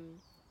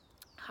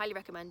 highly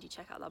recommend you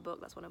check out that book.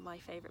 That's one of my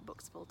favourite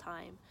books of all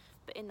time.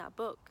 But in that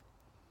book,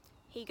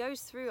 he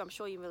goes through, I'm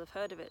sure you will have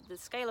heard of it, the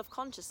scale of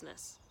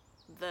consciousness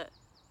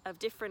of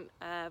different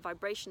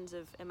vibrations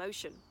of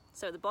emotion.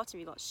 So at the bottom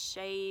you've got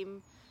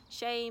shame,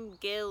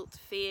 guilt,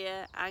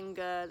 fear,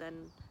 anger,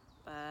 then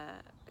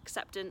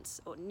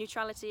acceptance, or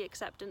neutrality,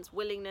 acceptance,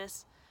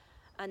 willingness,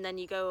 and then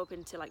you go up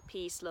into like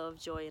peace, love,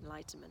 joy,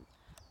 enlightenment.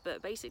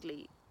 But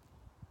basically,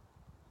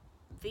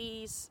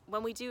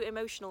 when we do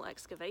emotional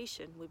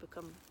excavation, we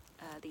become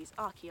these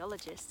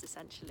archaeologists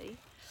essentially.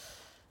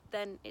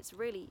 Then it's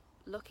really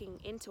looking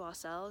into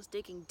ourselves,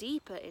 digging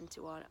deeper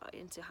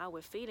into how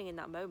we're feeling in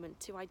that moment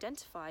to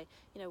identify,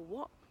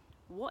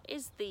 what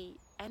is the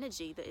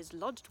energy that is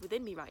lodged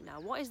within me right now?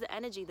 What is the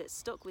energy that's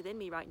stuck within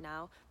me right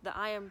now that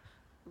I am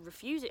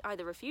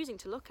either refusing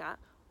to look at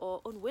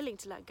or unwilling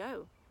to let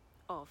go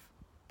of?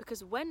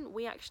 Because when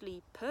we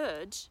actually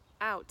purge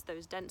out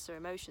those denser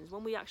emotions,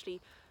 when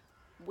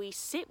we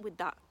sit with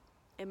that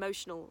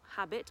emotional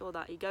habit or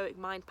that egoic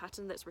mind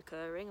pattern that's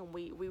recurring, and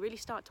we really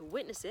start to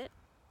witness it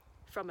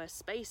from a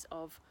space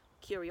of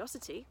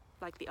curiosity,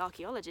 like the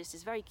archaeologist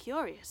is very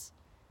curious.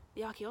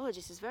 The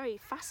archaeologist is very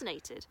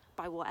fascinated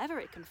by whatever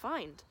it can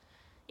find.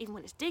 Even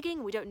when it's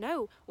digging, we don't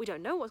know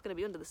what's going to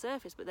be under the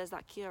surface, but there's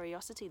that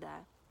curiosity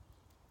there.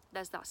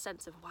 There's that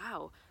sense of,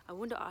 wow, I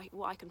wonder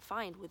what I can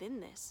find within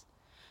this.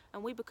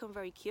 And we become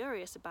very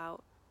curious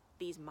about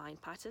these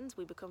mind patterns.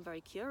 We become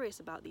very curious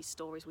about these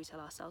stories we tell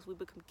ourselves. We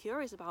become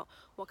curious about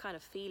what kind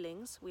of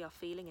feelings we are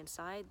feeling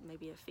inside,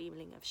 maybe a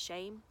feeling of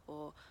shame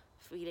or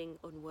feeling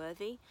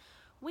unworthy.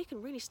 We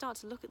can really start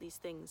to look at these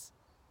things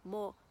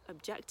more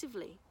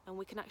objectively, and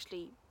we can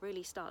actually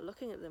really start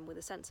looking at them with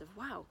a sense of,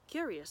 wow,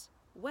 curious.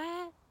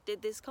 Where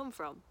did this come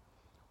from?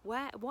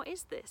 What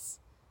is this?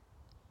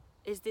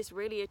 Is this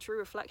really a true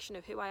reflection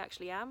of who I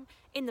actually am?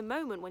 In the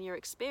moment when you're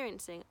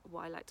experiencing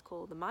what I like to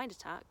call the mind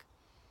attack,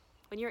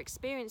 when you're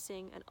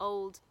experiencing an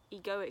old,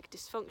 egoic,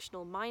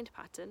 dysfunctional mind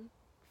pattern,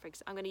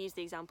 I'm going to use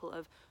the example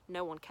of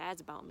no one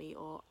cares about me,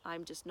 or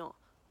I'm just not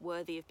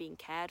worthy of being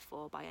cared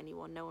for by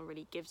anyone, no one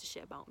really gives a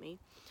shit about me.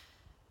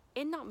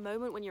 In that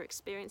moment when you're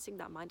experiencing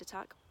that mind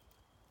attack,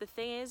 the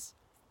thing is,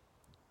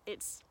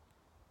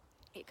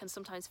 it can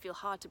sometimes feel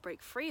hard to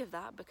break free of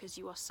that because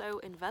you are so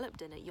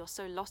enveloped in it, you're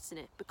so lost in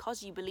it,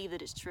 because you believe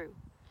that it's true.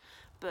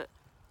 But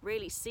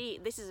really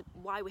this is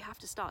why we have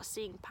to start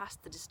seeing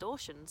past the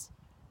distortions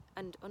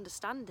and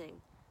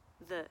understanding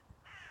that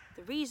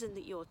the reason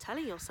that you're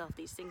telling yourself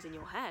these things in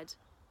your head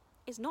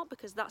is not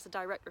because that's a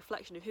direct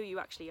reflection of who you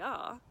actually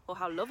are, or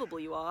how lovable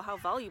you are, how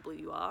valuable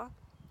you are.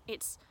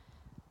 It's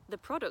the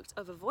product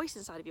of a voice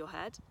inside of your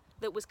head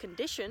that was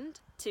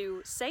conditioned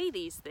to say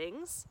these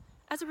things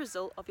as a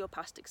result of your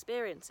past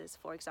experiences.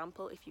 For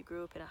example, if you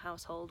grew up in a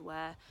household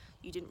where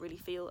you didn't really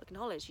feel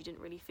acknowledged, you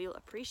didn't really feel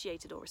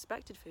appreciated or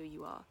respected for who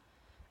you are.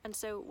 And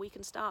so we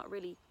can start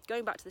really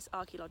going back to this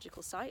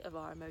archaeological site of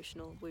our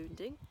emotional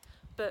wounding,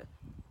 but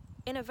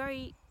in a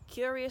very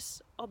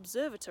curious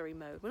observatory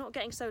mode. We're not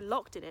getting so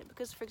locked in it,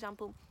 because, for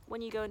example,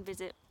 when you go and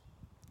visit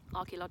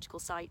archaeological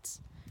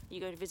sites,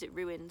 you go and visit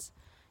ruins,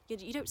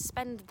 you don't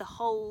spend the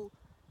whole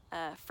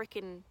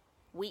frickin'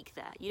 week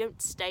there. You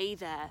don't stay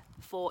there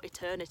for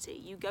eternity.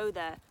 You go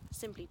there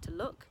simply to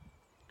look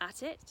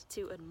at it,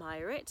 to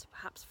admire it,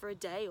 perhaps for a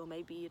day or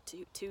maybe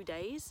 2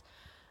 days,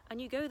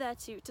 and you go there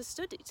to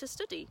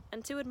study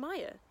and to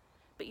admire.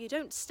 But you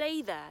don't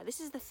stay there. This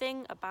is the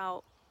thing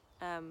about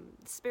the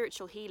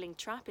spiritual healing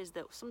trap, is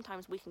that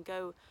sometimes we can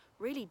go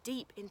really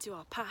deep into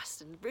our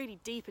past and really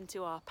deep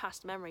into our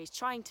past memories,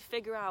 trying to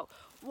figure out,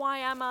 why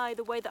am I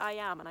the way that I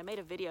am? And I made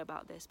a video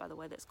about this, by the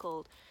way, that's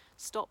called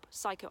Stop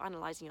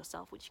Psychoanalyzing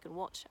Yourself, which you can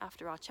watch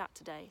after our chat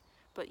today.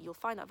 But you'll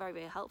find that very,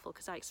 very helpful,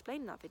 because I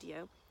explained in that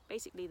video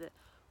basically that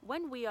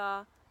when we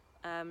are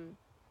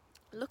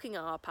looking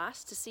at our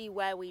past to see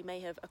where we may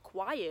have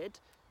acquired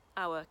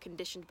our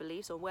conditioned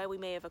beliefs, or where we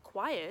may have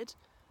acquired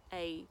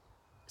a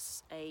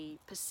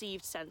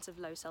perceived sense of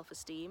low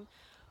self-esteem,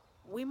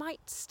 we might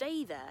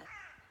stay there.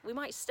 We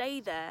might stay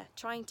there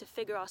trying to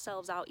figure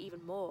ourselves out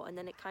even more, and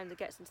then it kind of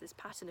gets into this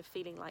pattern of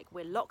feeling like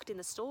we're locked in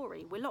the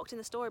story. We're locked in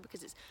the story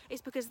because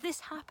it's because this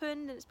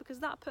happened, and it's because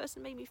that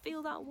person made me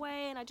feel that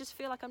way, and I just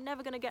feel like I'm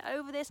never going to get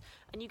over this,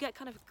 and you get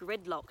kind of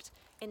gridlocked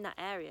in that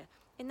area.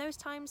 In those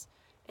times,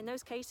 in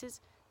those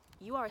cases,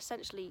 you are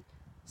essentially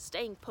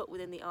staying put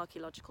within the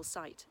archaeological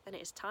site, and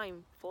it is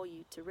time for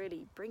you to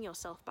really bring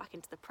yourself back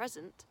into the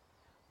present,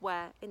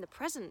 where in the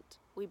present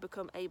we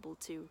become able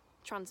to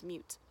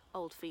transmute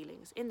old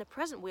feelings. In the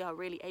present we are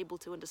really able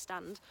to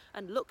understand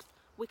and look.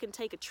 We can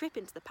take a trip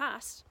into the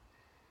past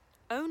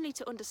only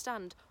to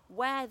understand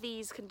where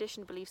these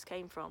conditioned beliefs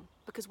came from,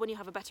 because when you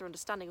have a better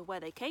understanding of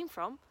where they came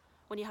from,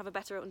 when you have a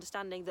better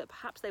understanding that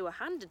perhaps they were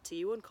handed to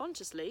you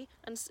unconsciously,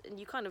 and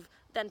you kind of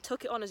then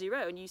took it on as your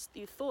own,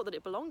 you thought that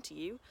it belonged to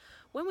you,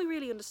 when we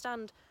really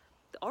understand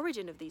the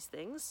origin of these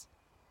things,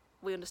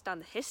 we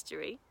understand the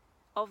history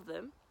of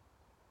them,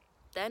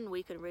 then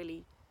we can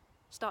really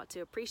start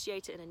to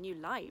appreciate it in a new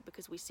light,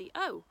 because we see,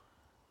 oh,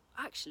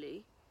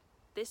 actually,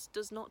 this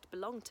does not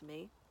belong to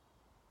me.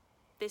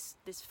 This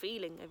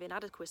feeling of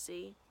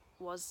inadequacy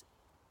was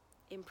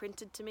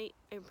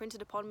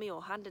imprinted upon me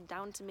or handed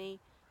down to me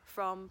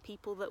from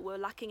people that were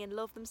lacking in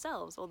love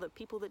themselves, or that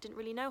people that didn't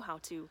really know how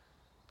to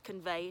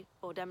convey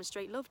or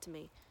demonstrate love to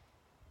me.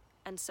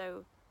 And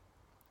so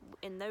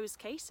in those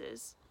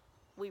cases,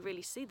 we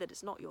really see that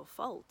it's not your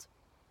fault.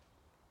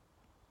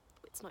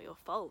 It's not your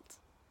fault.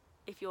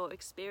 If you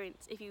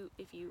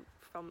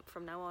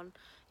from now on,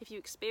 if you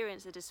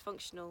experience a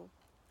dysfunctional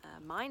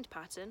mind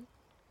pattern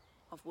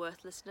of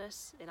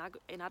worthlessness,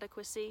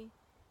 inadequacy,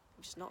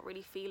 just not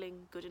really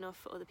feeling good enough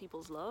for other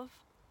people's love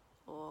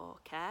or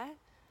care,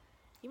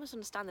 you must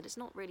understand that it's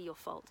not really your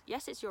fault.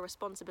 Yes, it's your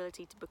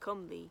responsibility to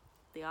become the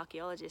the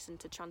archaeologist and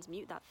to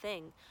transmute that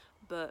thing,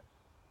 but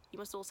you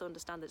must also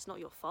understand that it's not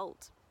your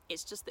fault.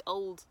 It's just the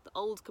old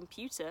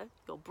computer,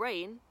 your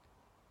brain,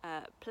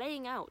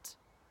 playing out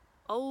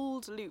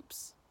old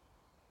loops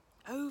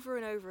over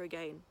and over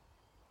again,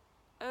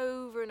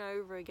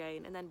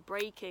 and then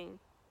breaking.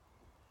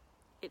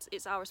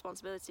 It's our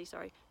responsibility,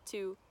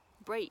 to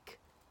break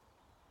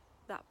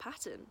that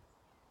pattern,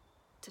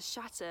 to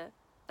shatter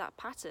that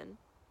pattern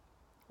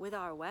with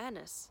our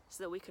awareness,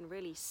 so that we can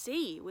really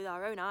see with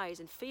our own eyes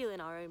and feel in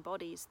our own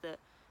bodies that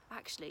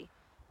actually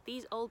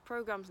these old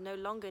programs no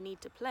longer need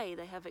to play.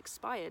 They have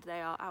expired.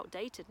 They are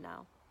outdated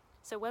now.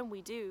 So when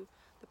we do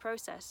the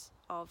process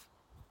of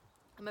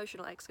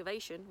emotional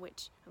excavation,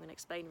 which I'm going to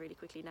explain really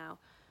quickly now,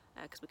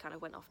 because we kind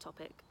of went off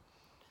topic.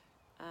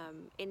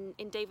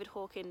 In David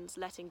Hawkins'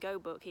 Letting Go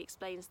book, he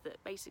explains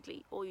that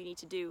basically all you need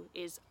to do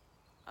is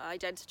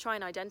try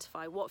and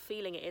identify what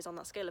feeling it is on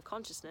that scale of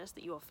consciousness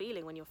that you are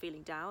feeling when you're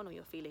feeling down or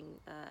you're feeling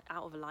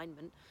out of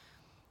alignment.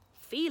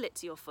 Feel it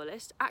to your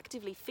fullest,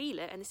 actively feel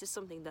it, and this is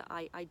something that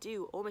I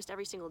do almost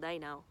every single day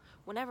now.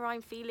 Whenever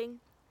I'm feeling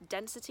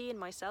density in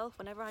myself,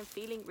 whenever I'm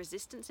feeling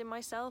resistance in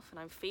myself, and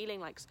I'm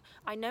feeling like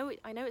I know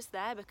it's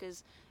there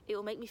because it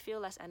will make me feel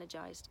less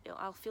energized.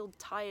 I'll feel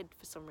tired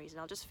for some reason.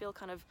 I'll just feel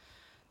kind of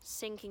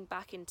sinking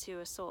back into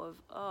a sort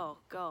of, oh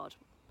God,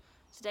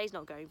 today's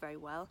not going very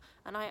well.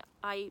 And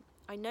I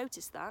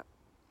notice that.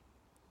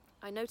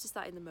 I notice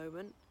that in the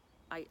moment.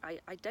 I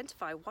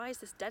identify, why is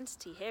this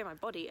density here in my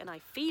body, and I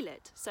feel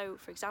it. So,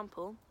 for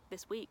example,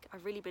 this week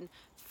I've really been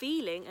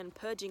feeling and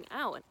purging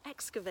out and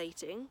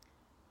excavating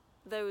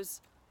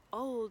those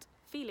old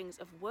feelings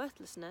of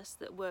worthlessness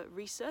that were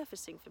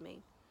resurfacing for me.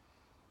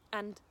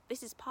 And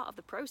this is part of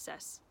the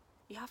process.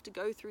 You have to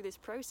go through this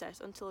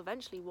process until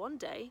eventually one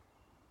day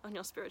on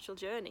your spiritual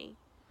journey,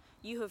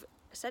 you have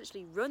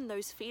essentially run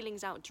those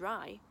feelings out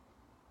dry,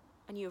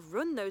 and you have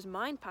run those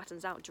mind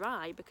patterns out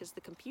dry because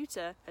the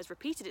computer has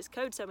repeated its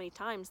code so many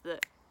times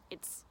that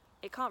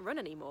it can't run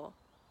anymore.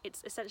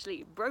 It's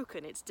essentially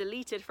broken. It's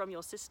deleted from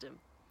your system.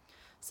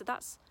 So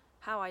that's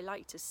how I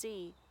like to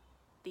see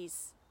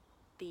these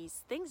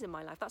things in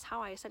my life. That's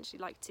how I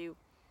essentially like to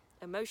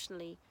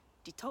emotionally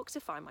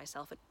detoxify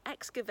myself and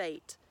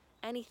excavate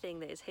anything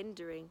that is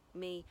hindering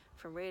me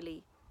from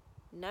really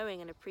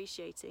knowing and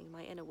appreciating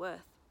my inner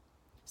worth.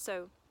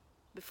 So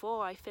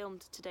before I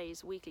filmed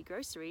today's weekly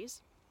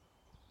groceries,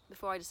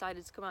 before I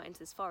decided to come out into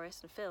this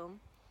forest and film,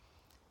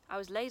 I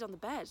was laid on the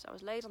bed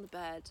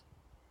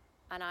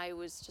and I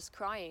was just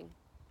crying.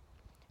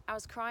 I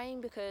was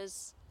crying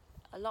because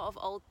a lot of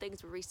old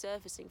things were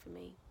resurfacing for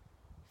me.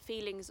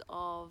 Feelings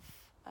of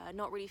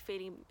not really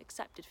feeling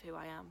accepted for who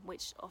I am,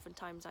 which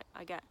oftentimes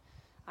I get.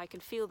 I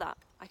can feel that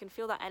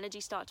energy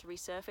start to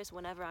resurface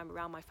whenever I'm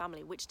around my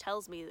family, which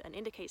tells me and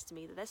indicates to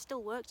me that there's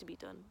still work to be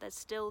done. There's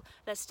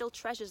still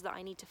treasures that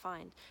I need to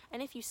find.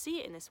 And if you see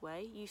it in this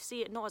way, you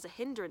see it not as a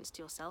hindrance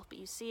to yourself, but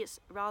you see it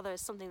rather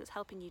as something that's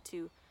helping you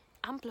to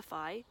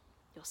amplify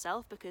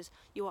yourself, because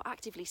you are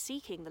actively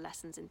seeking the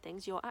lessons in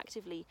things. You're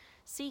actively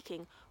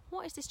seeking,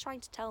 what is this trying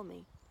to tell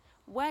me?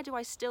 Where do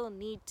I still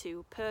need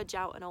to purge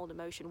out an old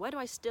emotion? Where do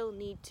I still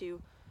need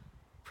to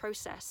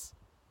process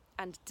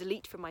and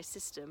delete from my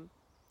system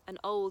an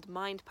old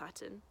mind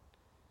pattern?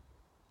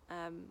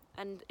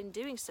 And in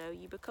doing so,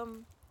 you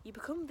become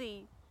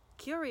the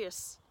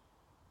curious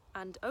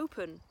and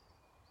open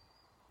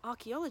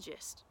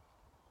archaeologist,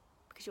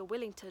 because you're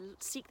willing to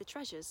seek the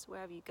treasures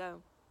wherever you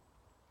go.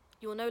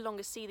 You will no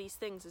longer see these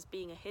things as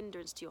being a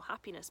hindrance to your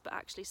happiness, but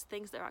actually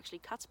things that are actually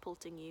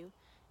catapulting you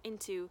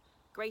into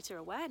greater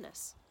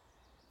awareness.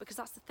 Because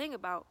that's the thing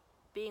about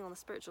being on the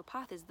spiritual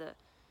path, is that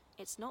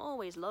it's not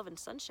always love and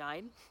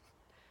sunshine.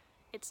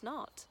 It's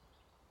not.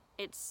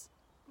 It's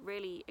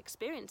really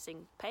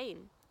experiencing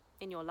pain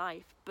in your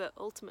life, but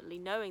ultimately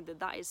knowing that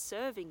that is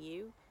serving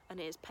you, and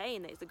it is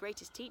pain that is the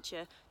greatest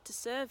teacher to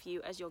serve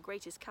you as your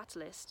greatest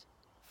catalyst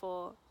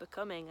for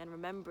becoming and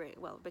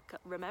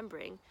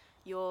remembering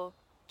your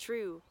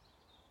true,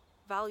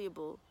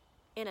 valuable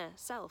inner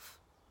self.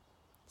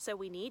 So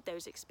we need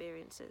those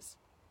experiences.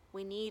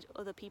 We need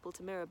other people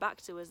to mirror back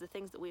to us the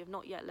things that we have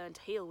not yet learned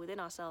to heal within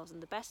ourselves,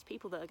 and the best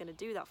people that are going to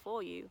do that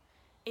for you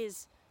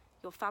is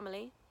your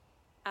family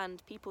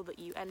and people that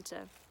you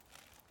enter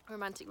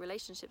romantic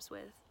relationships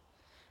with.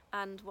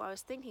 And what I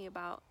was thinking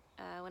about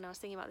when I was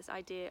thinking about this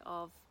idea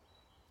of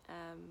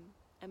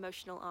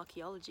emotional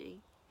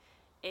archaeology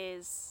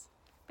is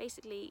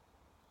basically,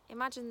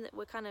 imagine that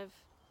we're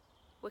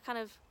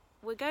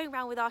going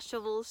around with our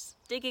shovels,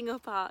 digging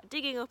up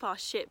our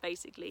shit,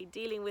 basically,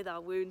 dealing with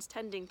our wounds,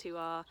 tending to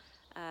our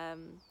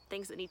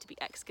things that need to be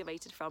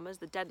excavated from us,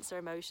 the denser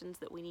emotions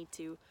that we need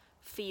to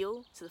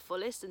feel to the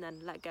fullest and then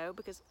let go.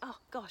 Because, oh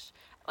gosh,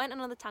 I went on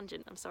another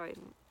tangent, I'm sorry,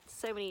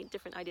 so many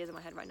different ideas in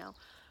my head right now.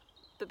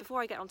 But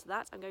before I get onto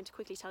that, I'm going to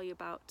quickly tell you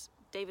about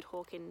David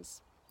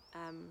Hawkins'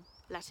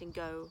 letting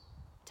go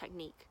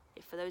technique.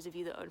 For those of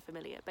you that are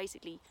unfamiliar,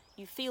 basically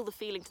you feel the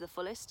feeling to the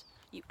fullest,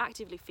 you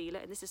actively feel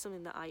it, and this is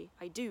something that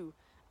I do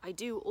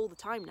all the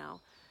time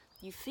now.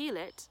 You feel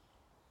it,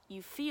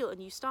 you feel,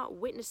 and you start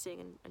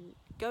witnessing and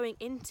going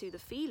into the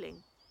feeling.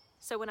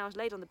 So when I was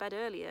laid on the bed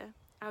earlier,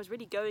 I was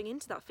really going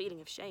into that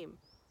feeling of shame.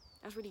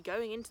 I was really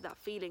going into that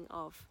feeling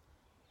of,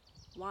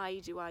 why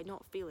do I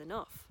not feel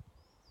enough?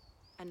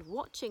 And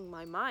watching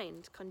my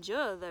mind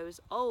conjure those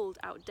old,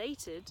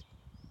 outdated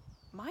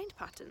mind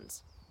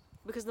patterns.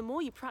 Because the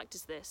more you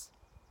practice this,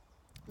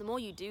 the more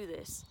you do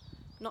this,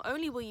 not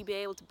only will you be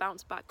able to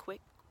bounce back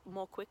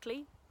more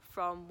quickly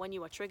from when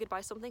you are triggered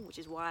by something, which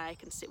is why I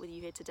can sit with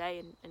you here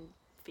today and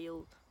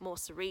feel more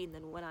serene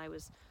than when I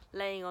was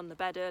laying on the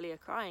bed earlier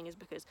crying, is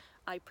because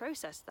I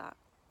processed that.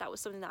 That was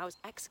something that I was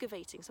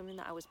excavating, something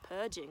that I was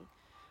purging.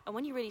 And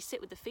when you really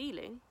sit with the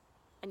feeling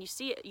and you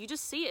see it, you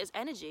just see it as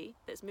energy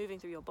that's moving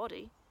through your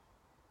body,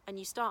 and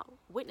you start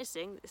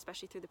witnessing,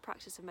 especially through the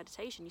practice of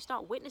meditation, you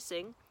start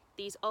witnessing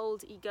these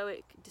old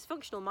egoic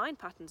dysfunctional mind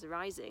patterns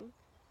arising.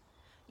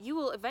 You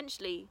will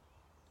eventually,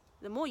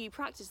 the more you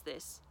practice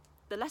this,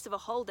 the less of a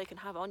hold they can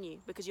have on you,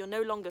 because you're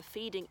no longer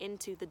feeding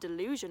into the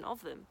delusion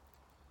of them.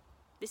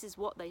 This is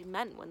what they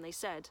meant when they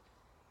said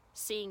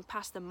seeing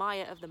past the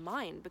Maya of the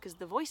mind, because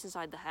the voice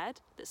inside the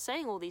head that's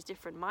saying all these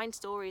different mind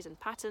stories and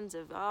patterns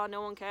of,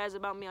 no one cares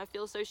about me, I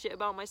feel so shit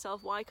about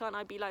myself, why can't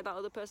I be like that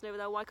other person over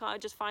there, why can't I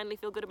just finally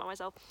feel good about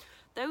myself?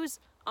 Those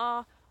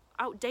are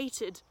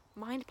outdated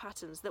mind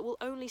patterns that will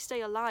only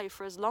stay alive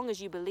for as long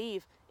as you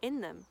believe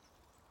in them.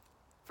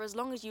 For as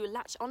long as you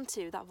latch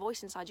onto that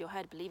voice inside your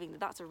head, believing that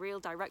that's a real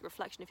direct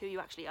reflection of who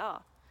you actually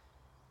are.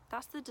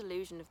 That's the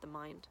delusion of the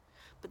mind.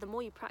 But the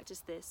more you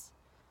practice this,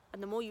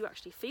 and the more you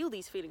actually feel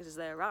these feelings as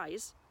they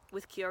arise,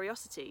 with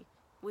curiosity,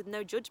 with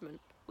no judgment,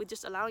 with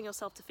just allowing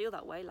yourself to feel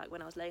that way, like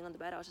when I was laying on the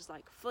bed, I was just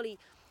like fully...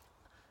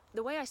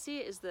 The way I see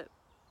it is that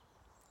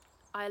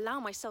I allow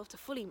myself to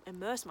fully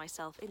immerse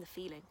myself in the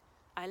feeling.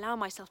 I allow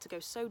myself to go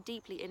so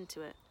deeply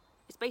into it.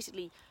 It's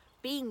basically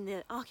being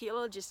the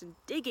archaeologist and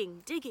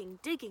digging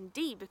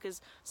deep,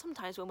 because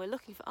sometimes when we're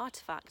looking for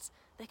artifacts,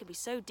 they can be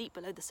so deep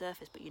below the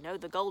surface, but you know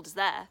the gold is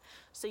there.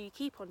 So you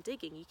keep on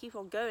digging, you keep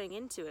on going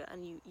into it,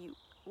 and you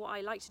what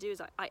I like to do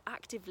is I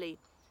actively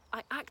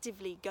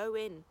go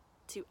in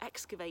to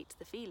excavate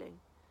the feeling.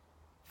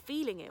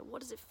 Feeling it.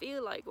 What does it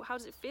feel like? How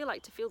does it feel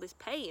like to feel this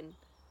pain?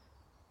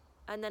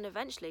 And then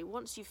eventually,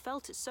 once you've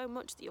felt it so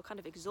much that you're kind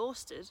of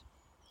exhausted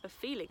of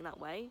feeling that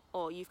way,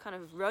 or you've kind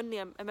of run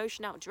the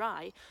emotion out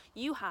dry,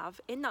 you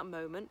have, in that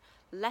moment,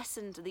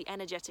 lessened the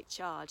energetic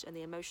charge and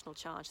the emotional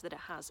charge that it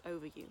has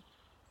over you.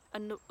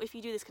 And if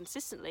you do this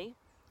consistently,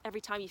 every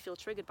time you feel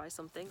triggered by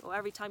something, or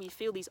every time you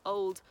feel these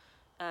old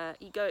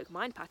egoic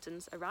mind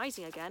patterns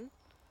arising again,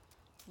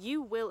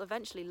 you will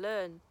eventually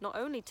learn not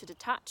only to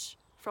detach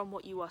from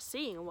what you are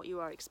seeing and what you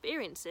are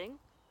experiencing,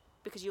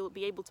 because you'll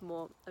be able to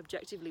more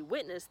objectively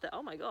witness that,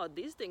 oh my God,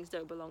 these things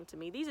don't belong to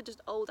me. These are just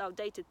old,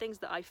 outdated things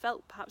that I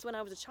felt perhaps when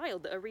I was a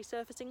child that are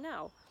resurfacing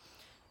now.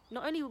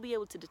 Not only will you be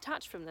able to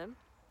detach from them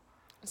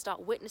and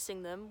start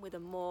witnessing them with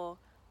more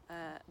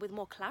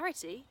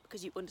clarity,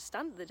 because you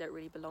understand that they don't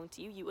really belong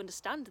to you, you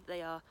understand that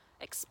they are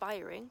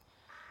expiring,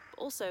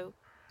 but also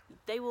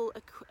they will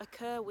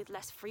occur with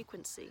less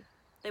frequency.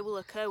 They will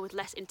occur with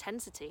less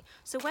intensity.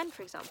 So when,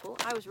 for example,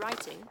 I was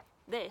writing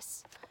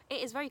this,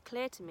 it is very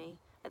clear to me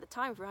at the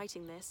time of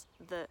writing this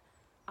that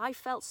I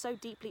felt so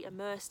deeply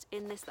immersed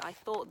in this that I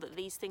thought that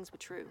these things were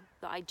true,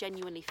 that I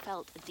genuinely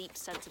felt a deep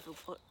sense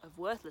of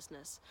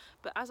worthlessness.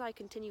 But as I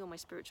continue on my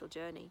spiritual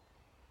journey,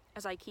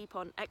 as I keep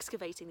on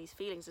excavating these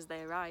feelings as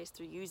they arise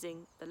through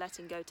using the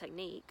letting go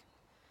technique,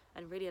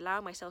 and really allow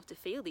myself to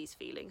feel these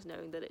feelings,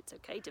 knowing that it's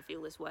okay to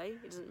feel this way.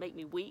 It doesn't make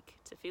me weak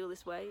to feel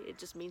this way. It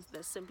just means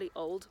there's simply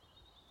old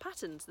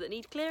patterns that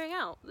need clearing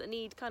out, that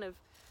need kind of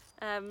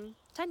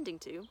tending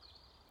to.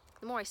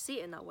 The more I see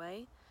it in that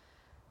way,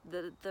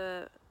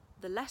 the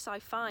less I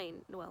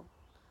find, well,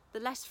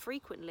 the less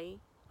frequently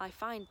I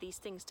find these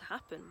things to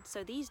happen.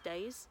 So these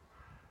days,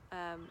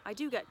 I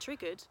do get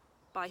triggered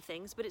by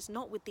things, but it's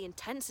not with the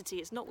intensity,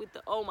 it's not with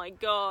the, oh my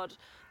God,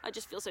 I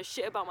just feel so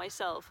shit about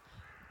myself,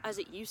 as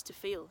it used to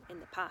feel in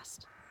the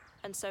past.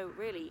 And so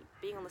really,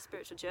 being on the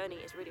spiritual journey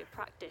is really a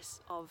practice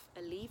of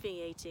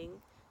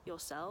alleviating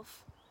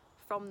yourself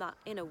from that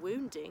inner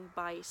wounding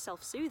by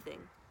self-soothing,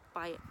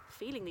 by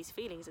feeling these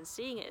feelings and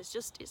seeing it as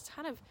just, it's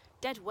kind of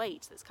dead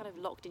weight that's kind of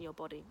locked in your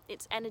body.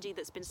 It's energy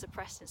that's been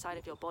suppressed inside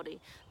of your body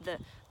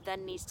that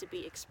then needs to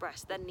be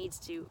expressed, then needs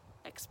to,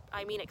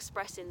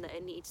 express in that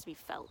it needs to be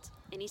felt.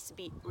 It needs to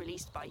be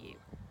released by you.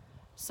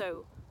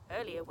 So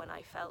earlier when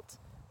I felt,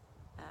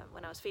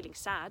 when I was feeling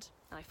sad,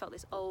 and I felt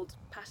this old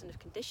pattern of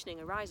conditioning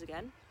arise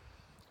again,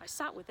 I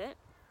sat with it,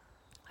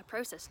 I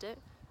processed it,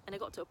 and it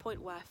got to a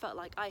point where I felt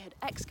like I had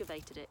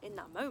excavated it in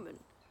that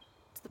moment,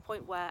 to the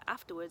point where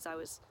afterwards I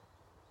was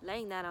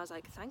laying there and I was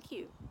like, thank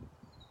you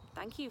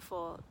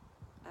for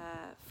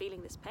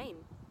feeling this pain.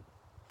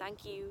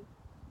 Thank you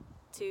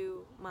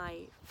to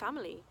my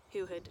family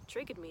who had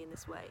triggered me in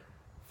this way,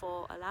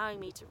 for allowing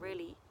me to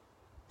really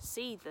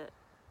see that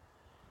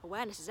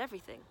awareness is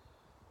everything.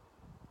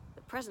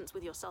 The presence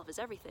with yourself is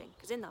everything.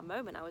 Because in that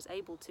moment I was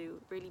able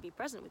to really be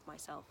present with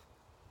myself.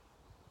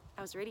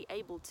 I was really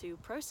able to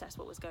process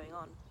what was going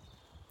on.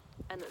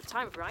 And at the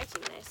time of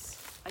writing this,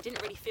 I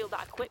didn't really feel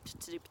that equipped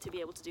to be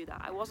able to do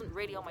that. I wasn't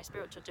really on my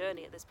spiritual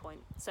journey at this point.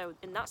 So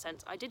in that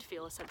sense, I did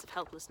feel a sense of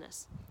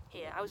helplessness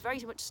here. I was very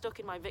much stuck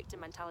in my victim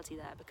mentality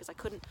there because I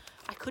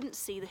couldn't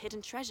see the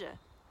hidden treasure.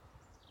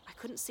 I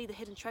couldn't see the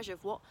hidden treasure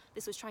of what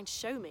this was trying to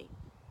show me.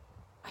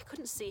 I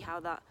couldn't see how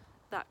that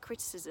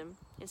criticism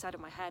inside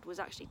of my head was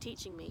actually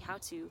teaching me how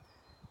to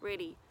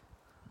really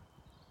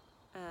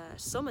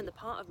summon the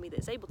part of me that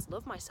is able to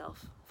love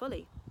myself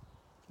fully.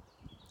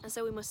 And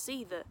so we must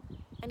see that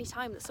any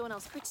time that someone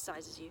else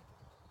criticizes you,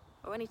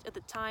 or any at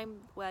the time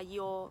where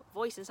your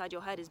voice inside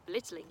your head is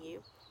belittling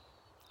you,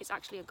 it's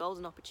actually a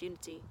golden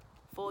opportunity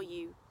for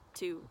you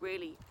to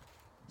really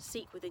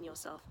seek within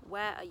yourself.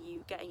 Where are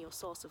you getting your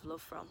source of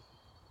love from?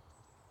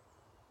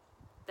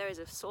 There is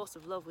a source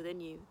of love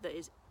within you that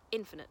is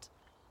infinite,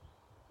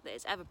 that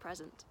is ever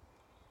present.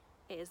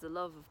 It is the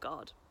love of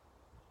God.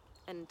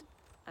 And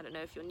I don't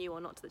know if you're new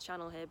or not to the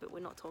channel here, but we're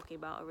not talking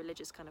about a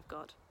religious kind of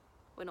God.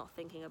 We're not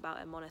thinking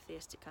about a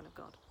monotheistic kind of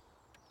God.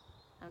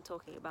 I'm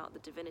talking about the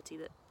divinity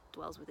that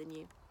dwells within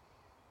you.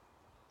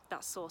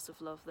 That source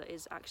of love that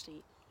is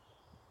actually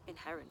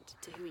inherent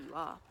to who you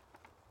are.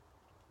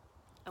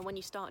 And when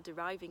you start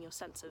deriving your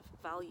sense of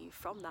value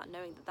from that,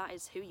 knowing that that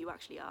is who you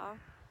actually are,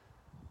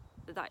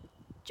 that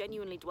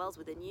genuinely dwells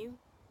within you,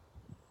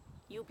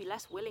 you'll be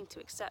less willing to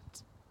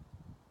accept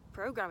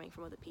programming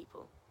from other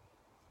people.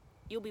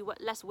 You'll be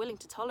less willing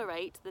to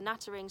tolerate the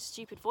nattering,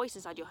 stupid voice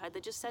inside your head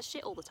that just says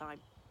shit all the time.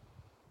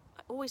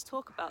 I always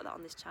talk about that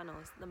on this channel,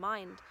 is the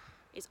mind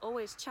is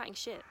always chatting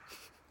shit.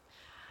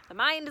 The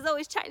mind is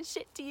always chatting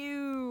shit to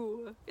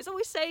you. It's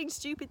always saying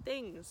stupid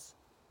things.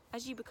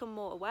 As you become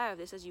more aware of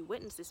this, as you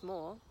witness this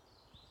more,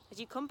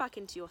 as you come back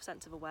into your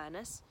sense of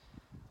awareness,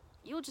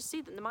 you'll just see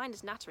that the mind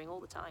is nattering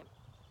all the time,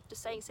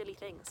 just saying silly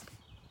things.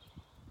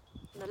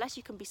 And the less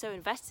you can be so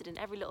invested in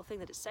every little thing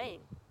that it's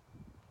saying,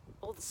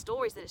 all the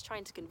stories that it's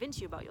trying to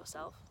convince you about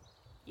yourself,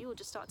 you will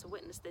just start to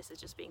witness this as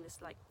just being this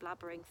like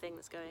blabbering thing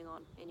that's going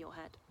on in your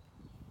head.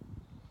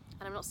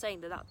 And I'm not saying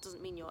that that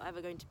doesn't mean you're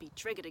ever going to be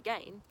triggered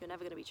again. You're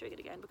never going to be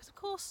triggered again, because of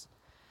course,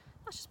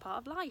 that's just part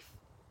of life.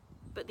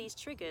 But these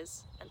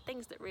triggers and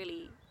things that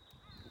really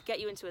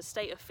get you into a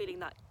state of feeling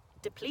that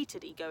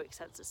depleted egoic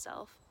sense of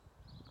self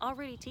are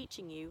really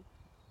teaching you,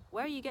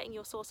 where are you getting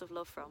your source of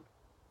love from?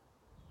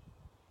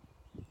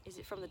 Is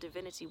it from the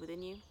divinity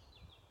within you?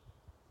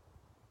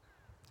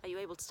 Are you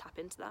able to tap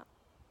into that?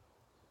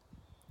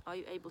 Are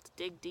you able to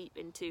dig deep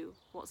into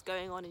what's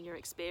going on in your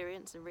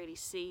experience and really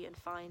see and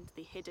find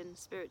the hidden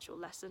spiritual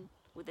lesson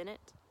within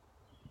it?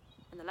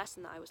 And the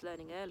lesson that I was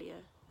learning earlier,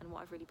 and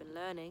what I've really been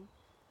learning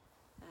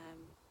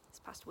this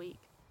past week,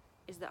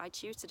 is that I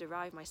choose to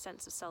derive my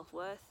sense of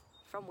self-worth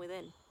from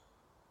within.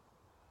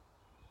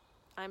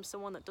 I am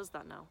someone that does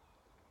that now.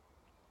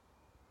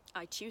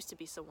 I choose to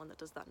be someone that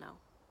does that now.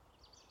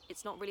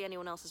 It's not really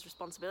anyone else's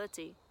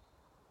responsibility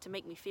to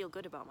make me feel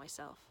good about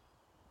myself.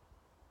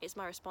 It's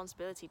my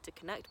responsibility to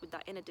connect with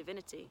that inner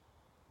divinity,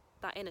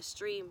 that inner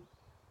stream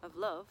of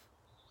love,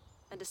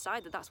 and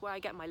decide that that's where I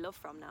get my love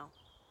from now.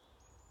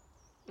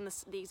 And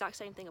the exact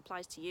same thing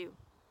applies to you.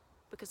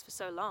 Because for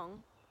so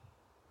long,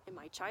 in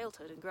my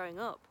childhood and growing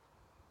up,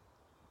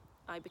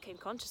 I became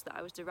conscious that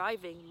I was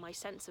deriving my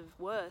sense of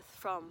worth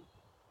from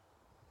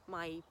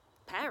my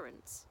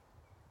parents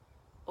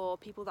or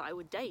people that I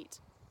would date,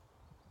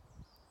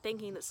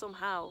 thinking that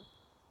somehow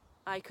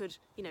I could,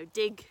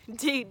 dig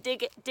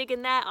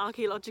in their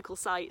archaeological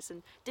sites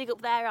and dig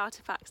up their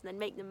artifacts and then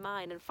make them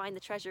mine and find the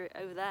treasure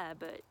over there.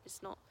 But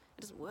it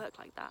doesn't work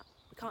like that.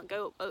 We can't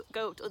go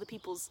up to other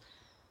people's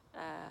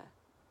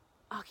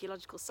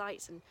archaeological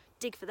sites and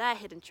dig for their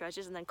hidden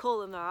treasures and then call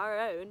them our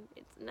own.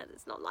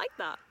 It's not like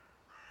that.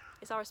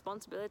 It's our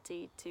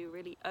responsibility to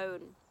really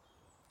own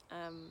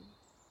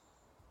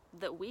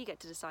that we get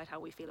to decide how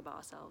we feel about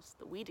ourselves,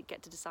 that we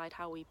get to decide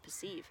how we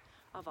perceive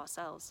of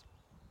ourselves.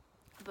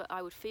 But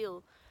I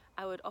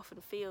would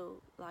often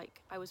feel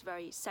like I was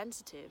very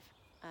sensitive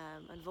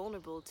and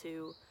vulnerable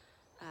to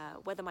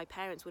whether my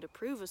parents would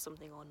approve of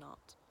something or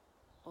not,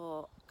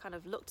 or kind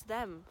of look to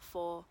them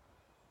for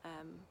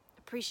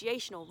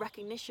appreciation or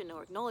recognition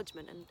or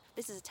acknowledgement. And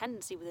this is a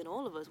tendency within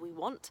all of us. We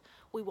want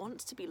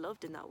to be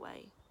loved in that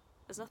way.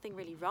 There's nothing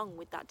really wrong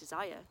with that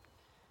desire,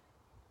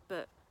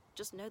 but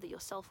just know that your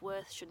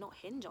self-worth should not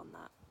hinge on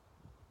that.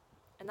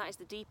 And that is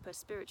the deeper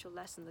spiritual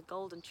lesson, the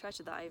golden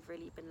treasure that I've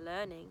really been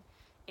learning,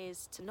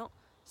 is to not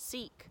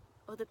seek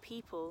other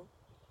people,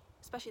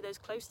 especially those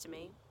close to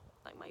me,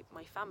 like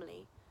my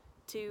family,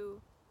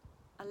 to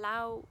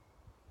allow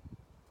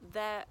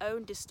their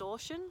own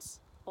distortions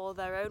or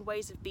their own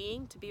ways of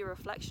being to be a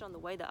reflection on the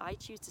way that I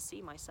choose to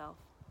see myself.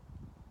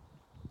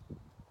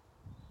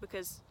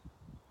 Because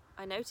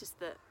I noticed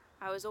that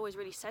I was always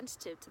really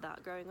sensitive to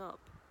that growing up.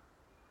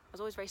 I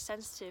was always very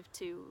sensitive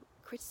to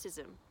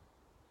criticism.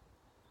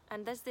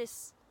 And there's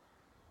this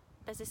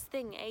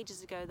thing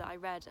ages ago that I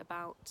read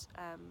about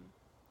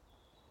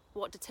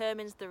what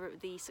determines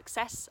the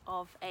success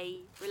of a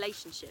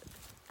relationship.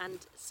 And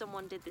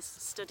someone did this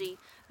study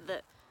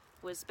that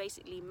was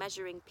basically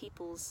measuring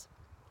people's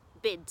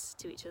bids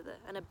to each other.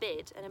 And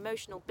an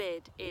emotional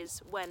bid,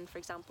 is when, for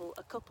example,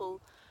 a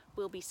couple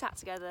will be sat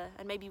together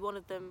and maybe one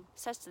of them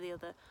says to the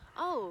other,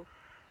 "Oh,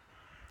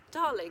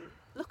 darling,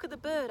 look at the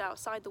bird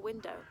outside the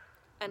window."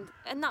 And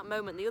in that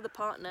moment, the other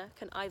partner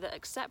can either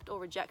accept or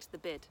reject the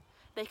bid.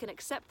 They can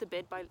accept the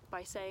bid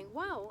by saying,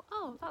 "Wow,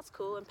 oh, that's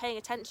cool," and paying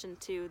attention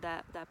to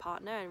their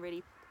partner and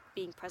really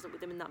being present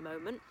with them in that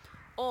moment.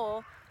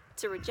 Or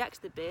to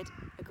reject the bid.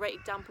 A great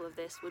example of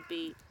this would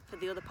be for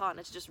the other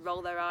partner to just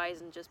roll their eyes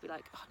and just be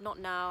like, "Oh, not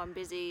now, I'm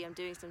busy, I'm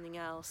doing something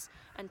else,"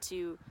 and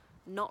to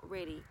not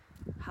really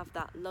have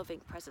that loving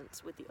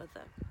presence with the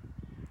other.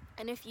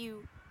 And if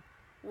you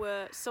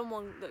were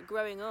someone that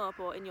growing up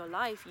or in your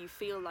life you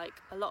feel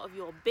like a lot of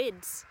your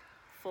bids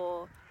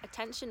for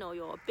attention, or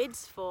your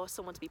bids for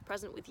someone to be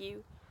present with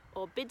you,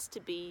 or bids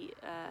to be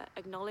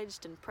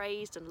acknowledged and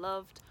praised and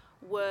loved,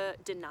 were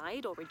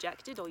denied or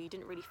rejected, or you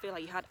didn't really feel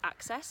like you had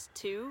access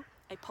to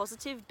a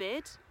positive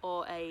bid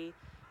or a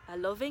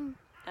loving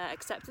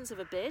acceptance of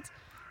a bid,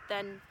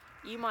 then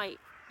you might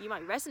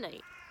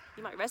resonate.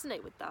 You might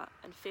resonate with that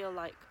and feel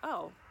like,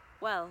 "Oh,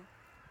 well,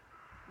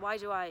 why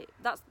do I?"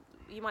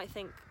 You might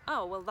think,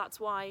 "Oh, well, that's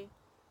why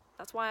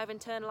I've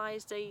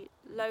internalized a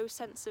low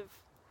sense of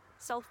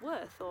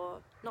self-worth,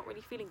 or not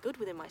really feeling good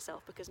within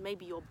myself, because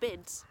maybe your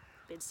bids,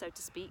 so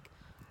to speak,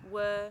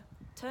 were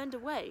turned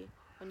away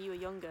when you were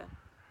younger."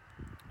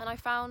 And I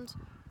found,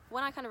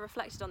 when I kind of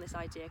reflected on this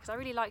idea, because I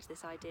really liked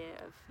this idea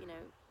of,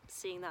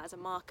 seeing that as a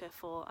marker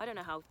for, I don't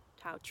know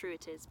how true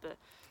it is, but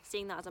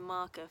seeing that as a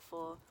marker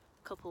for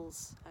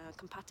couples'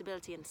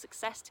 compatibility and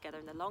success together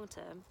in the long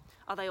term.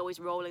 Are they always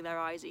rolling their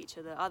eyes at each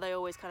other? Are they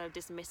always kind of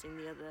dismissing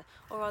the other?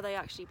 Or are they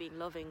actually being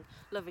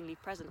lovingly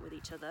present with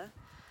each other?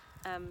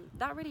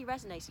 That really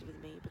resonated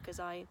with me, because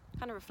I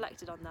kind of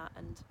reflected on that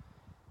and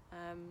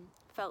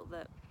felt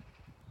that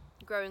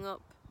growing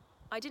up,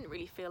 I didn't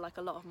really feel like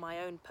a lot of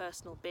my own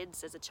personal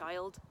bids as a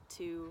child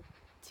to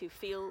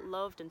feel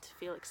loved and to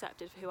feel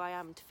accepted for who I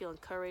am, and to feel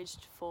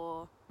encouraged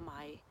for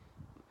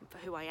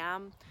who I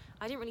am.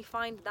 I didn't really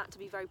find that to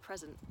be very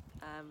present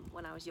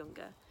when I was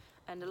younger.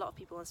 And a lot of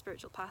people on the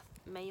spiritual path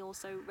may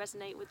also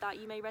resonate with that.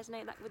 You may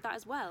resonate with that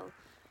as well.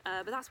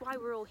 But that's why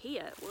we're all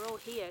here. We're all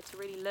here to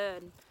really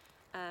learn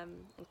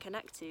and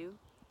connect to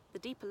the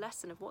deeper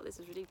lesson of what this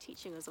is really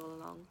teaching us all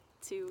along.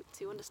 To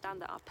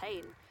understand that our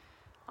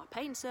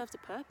pain serves a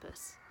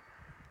purpose.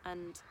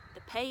 And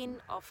the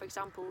pain of, for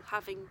example,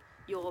 having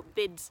your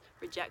bids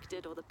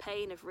rejected, or the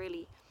pain of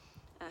really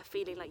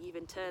feeling like you've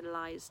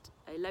internalized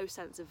a low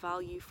sense of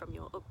value from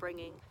your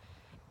upbringing,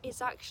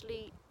 is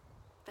actually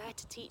there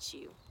to teach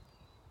you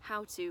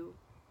how to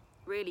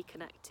really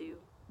connect to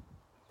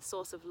the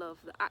source of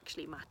love that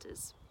actually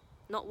matters.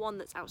 Not one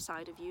that's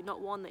outside of you,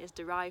 not one that is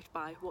derived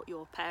by what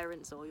your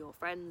parents or your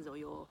friends or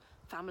your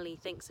family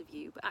thinks of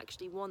you, but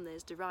actually one that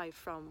is derived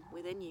from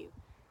within you.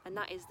 And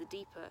that is the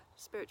deeper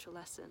spiritual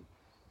lesson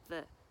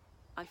that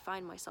I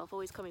find myself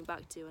always coming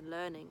back to and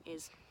learning,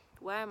 is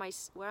where am I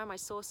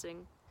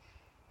sourcing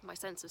my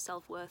sense of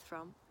self-worth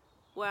from?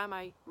 Where am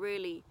I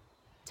really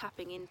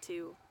tapping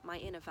into my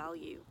inner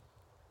value?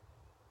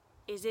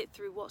 Is it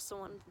through what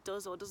someone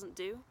does or doesn't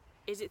do?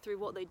 Is it through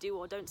what they do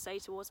or don't say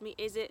towards me?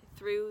 Is it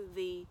through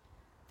the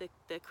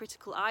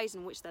critical eyes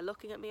in which they're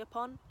looking at me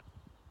upon?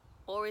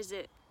 Or is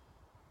it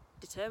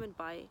determined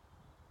by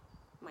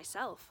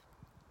myself?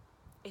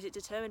 Is it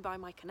determined by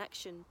my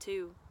connection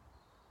to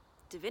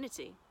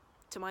divinity,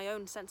 to my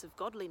own sense of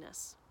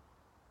godliness,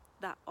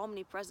 that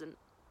omnipresent,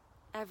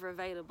 ever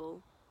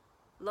available,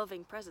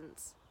 loving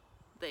presence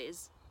that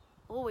is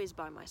always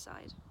by my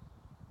side?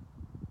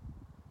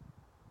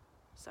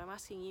 So I'm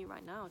asking you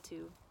right now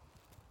to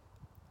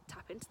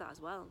tap into that as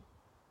well,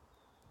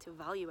 to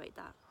evaluate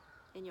that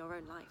in your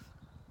own life,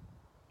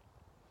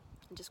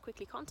 and just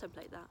quickly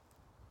contemplate that,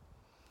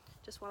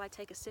 just while I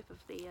take a sip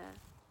of the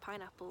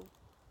pineapple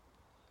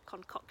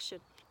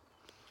concoction.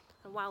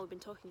 And wow, we've been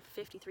talking for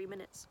 53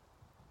 minutes.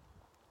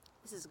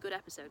 This is a good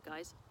episode,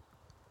 guys.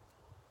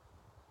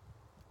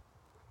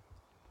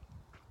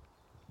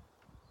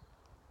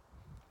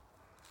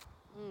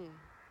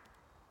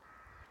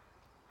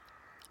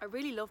 I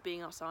really love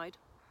being outside.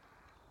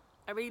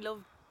 I really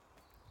love,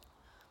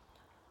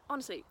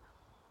 honestly,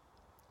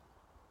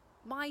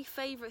 my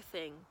favourite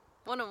thing,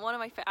 one of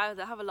my I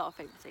have a lot of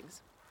favourite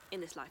things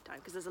in this lifetime,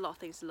 because there's a lot of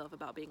things to love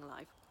about being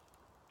alive.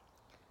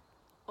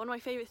 One of my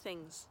favourite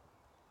things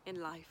in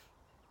life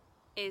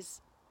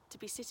is to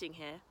be sitting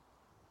here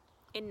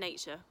in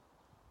nature,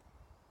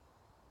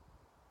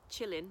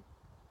 chilling,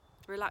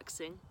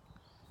 relaxing,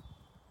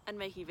 and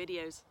making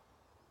videos.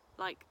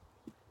 Like,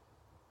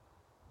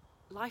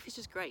 life is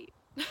just great.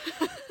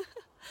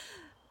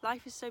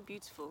 Life is so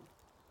beautiful.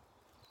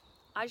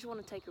 I just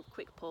want to take a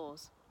quick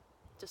pause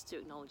just to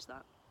acknowledge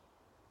that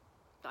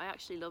I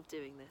actually love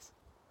doing this.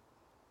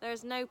 There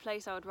is no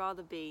place I would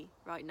rather be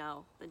right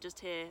now than just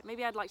here.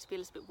 Maybe I'd like to be a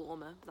little bit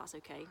warmer, but that's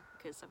okay,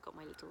 because I've got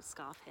my little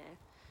scarf here.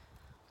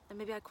 And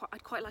maybe I'd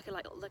quite like a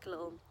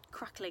little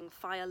crackling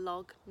fire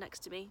log next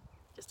to me,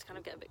 just to kind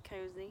of get a bit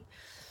cozy.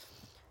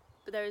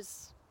 But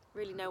there's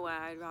really nowhere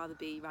I'd rather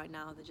be right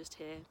now than just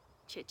here,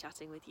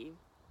 chit-chatting with you.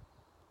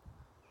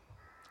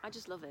 I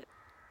just love it.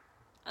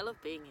 I love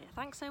being here.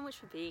 Thanks so much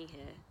for being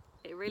here.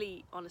 It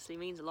really honestly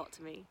means a lot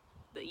to me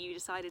that you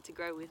decided to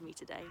grow with me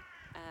today,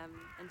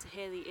 and to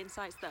hear the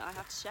insights that I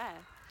have to share.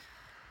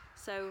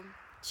 So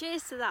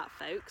cheers to that,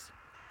 folks.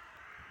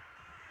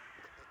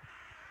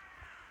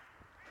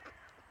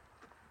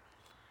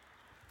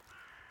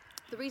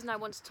 The reason I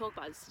wanted to talk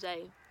about this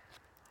today,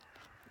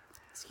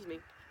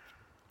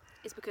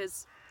 is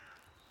because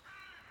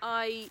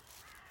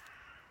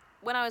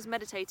when I was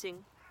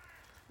meditating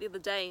the other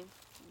day,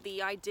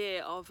 the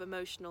idea of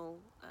emotional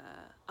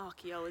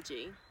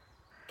archaeology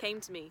came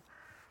to me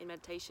in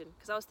meditation,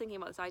 because I was thinking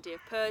about this idea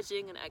of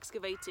purging and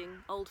excavating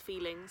old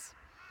feelings.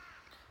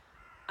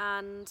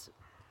 And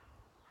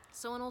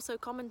someone also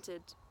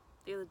commented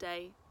the other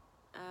day,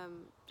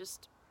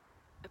 just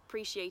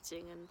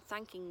appreciating and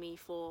thanking me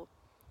for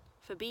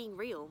being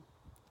real.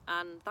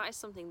 And that is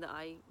something that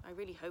I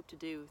really hope to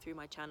do through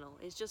my channel,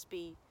 is just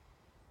be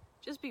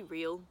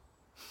real.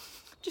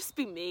 Just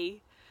be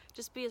me.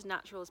 Just be as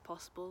natural as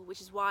possible,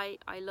 which is why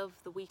I love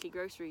the weekly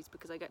groceries,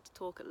 because I get to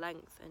talk at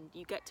length and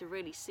you get to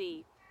really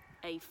see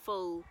a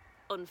full,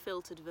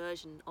 unfiltered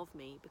version of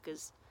me,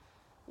 because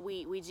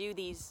we do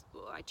these,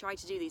 I try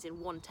to do these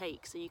in one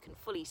take, so you can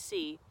fully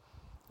see,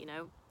 you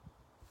know,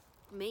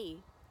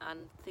 me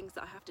and things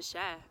that I have to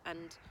share.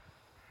 And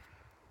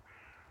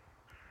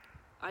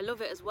I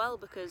love it as well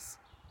because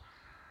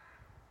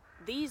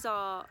these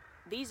are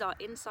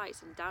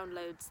insights and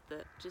downloads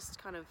that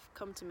just kind of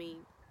come to me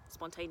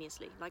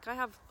spontaneously. Like, I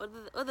have,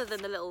 other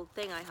than the little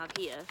thing I have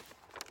here,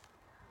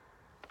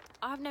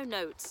 I have no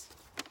notes.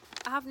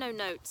 I have no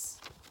notes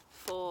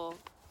for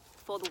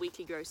the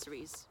weekly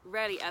groceries.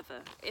 Rarely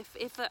ever.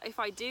 If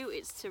I do,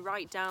 it's to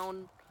write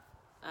down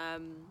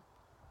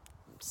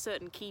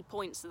certain key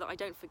points so that I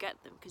don't forget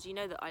them, because you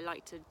know that I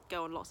like to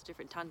go on lots of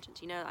different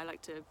tangents. You know that I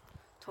like to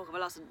talk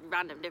about lots of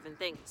random different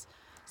things.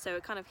 So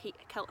it kind of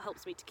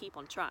helps me to keep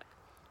on track.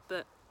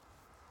 But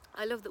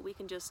I love that we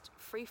can just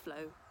free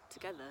flow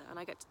together, and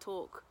I get to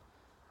talk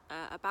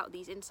about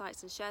these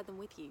insights and share them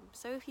with you.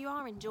 So if you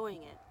are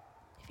enjoying it,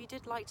 if you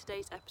did like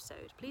today's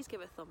episode, please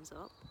give a thumbs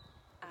up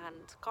and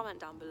comment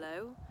down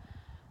below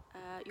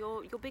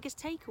your biggest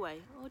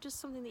takeaway, or just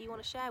something that you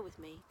want to share with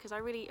me, because I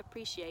really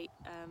appreciate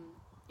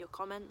your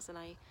comments, and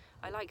I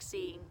like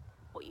seeing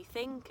what you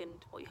think and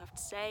what you have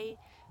to say.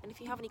 And if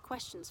you have any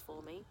questions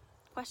for me,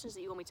 questions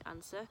that you want me to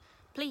answer,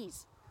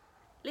 please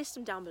list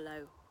them down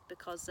below,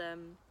 because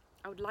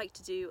I would like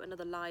to do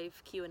another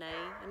live Q&A,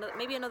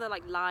 maybe another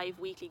like live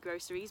weekly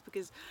groceries,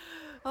 because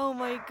oh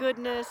my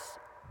goodness,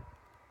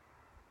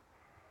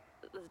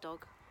 the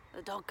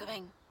dog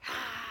coming.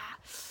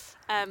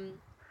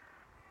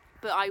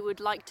 But I would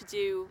like to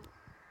do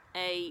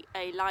a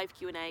live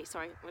Q&A.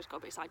 Sorry, I just got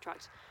a bit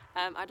sidetracked.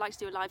 I'd like to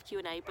do a live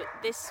Q&A, but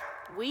this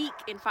week,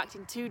 in fact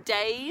in 2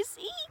 days,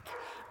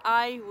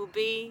 I will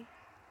be...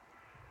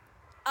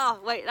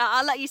 Oh, wait,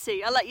 I'll let you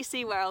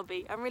see where I'll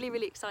be. I'm really,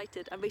 really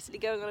excited. I'm basically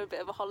going on a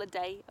bit of a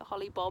holiday, a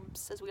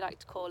hollybobs, as we like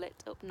to call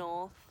it, up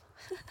north.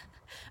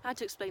 I had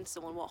to explain to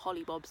someone what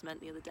hollybobs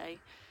meant the other day.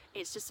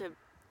 It's just a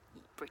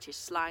British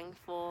slang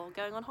for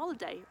going on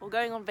holiday, or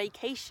going on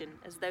vacation,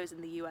 as those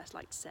in the US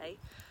like to say.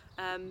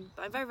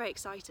 But I'm very, very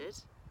excited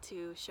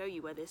to show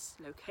you where this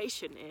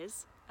location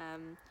is.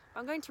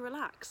 I'm going to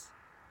relax.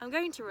 I'm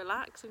going to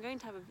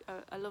have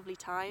a lovely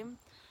time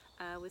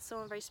with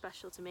someone very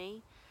special to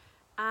me.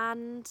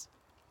 And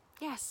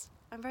yes,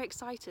 I'm very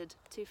excited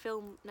to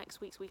film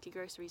next week's weekly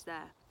groceries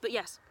there. But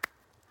yes,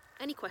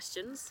 any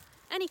questions?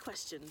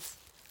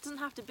 It doesn't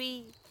have to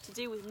be to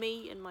do with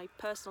me and my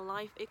personal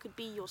life. It could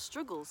be your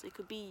struggles, it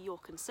could be your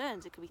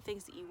concerns, it could be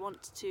things that you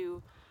want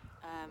to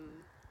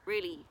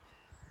really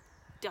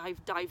dive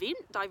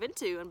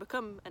into and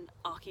become an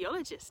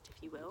archaeologist,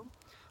 if you will.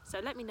 So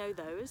let me know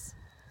those.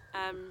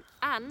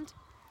 And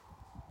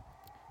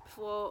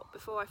before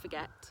I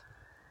forget,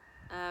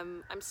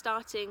 I'm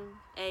starting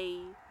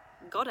a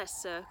goddess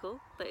circle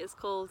that is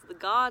called the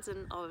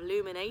Garden of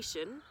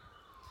Illumination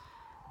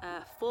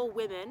for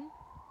women,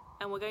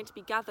 and we're going to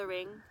be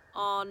gathering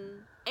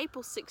on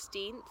April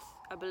 16th,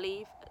 I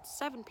believe, at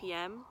 7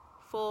 p.m.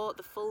 for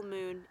the full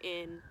moon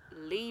in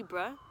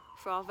Libra,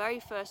 for our very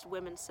first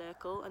women's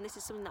circle. And this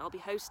is something that I'll be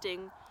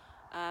hosting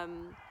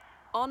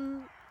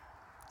on...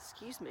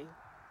 Excuse me,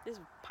 this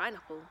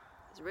pineapple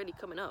is really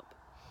coming up.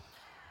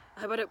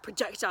 I hope I don't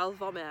projectile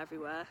vomit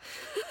everywhere.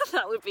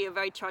 That would be a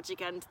very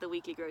tragic end to the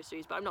weekly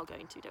groceries, but I'm not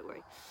going to, don't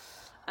worry.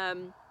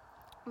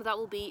 But that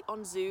will be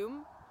on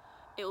Zoom.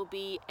 It will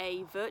be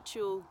a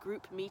virtual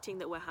group meeting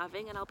that we're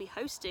having, and I'll be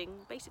hosting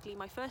basically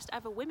my first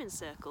ever women's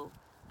circle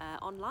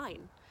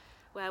online,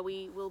 where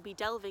we will be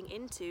delving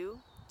into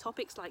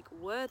topics like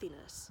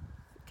worthiness,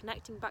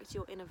 connecting back to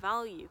your inner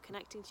value,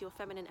 connecting to your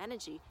feminine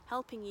energy,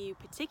 helping you,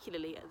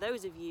 particularly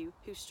those of you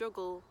who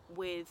struggle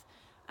with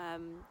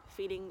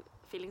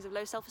feelings of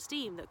low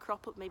self-esteem that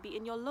crop up maybe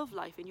in your love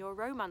life, in your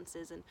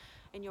romances and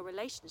in your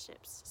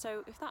relationships.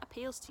 So if that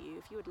appeals to you,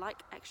 if you would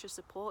like extra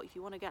support, if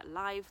you want to get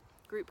live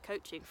group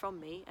coaching from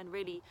me and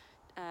really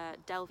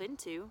delve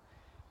into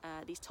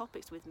these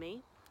topics with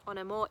me on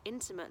a more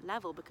intimate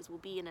level, because we'll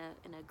be in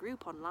a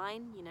group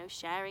online, you know,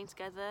 sharing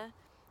together,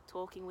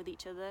 talking with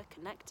each other,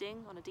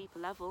 connecting on a deeper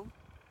level,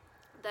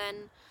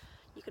 then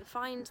you can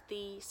find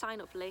the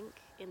sign-up link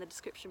in the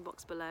description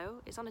box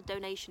below. It's on a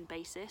donation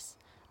basis,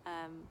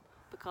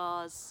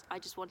 because I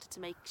just wanted to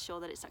make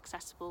sure that it's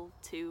accessible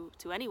to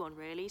anyone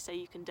really, so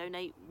you can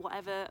donate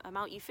whatever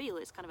amount you feel.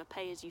 It's kind of a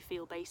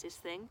pay-as-you-feel basis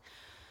thing.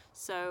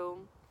 So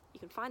you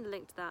can find the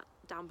link to that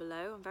down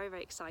below. I'm very,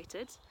 very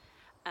excited.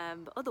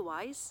 But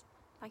otherwise,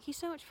 thank you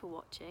so much for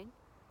watching.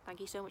 Thank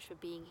you so much for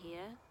being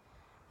here.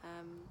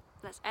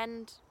 Let's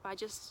end by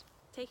just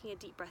taking a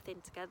deep breath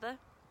in together.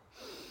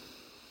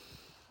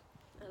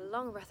 A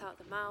long breath out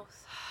the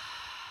mouth.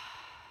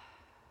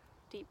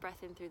 Deep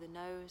breath in through the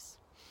nose.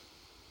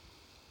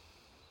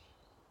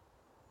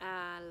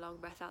 And long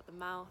breath out the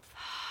mouth.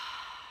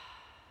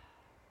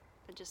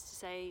 And just to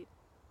say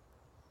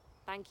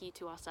thank you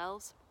to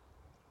ourselves.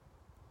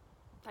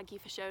 Thank you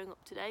for showing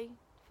up today,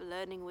 for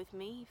learning with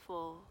me,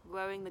 for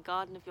growing the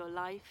garden of your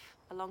life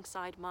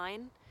alongside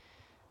mine,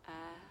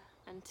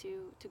 and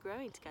to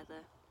growing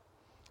together.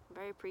 I'm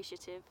very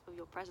appreciative of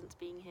your presence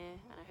being here,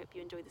 and I hope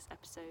you enjoyed this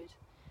episode,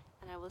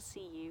 and I will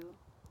see you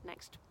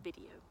next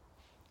video.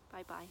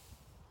 Bye bye.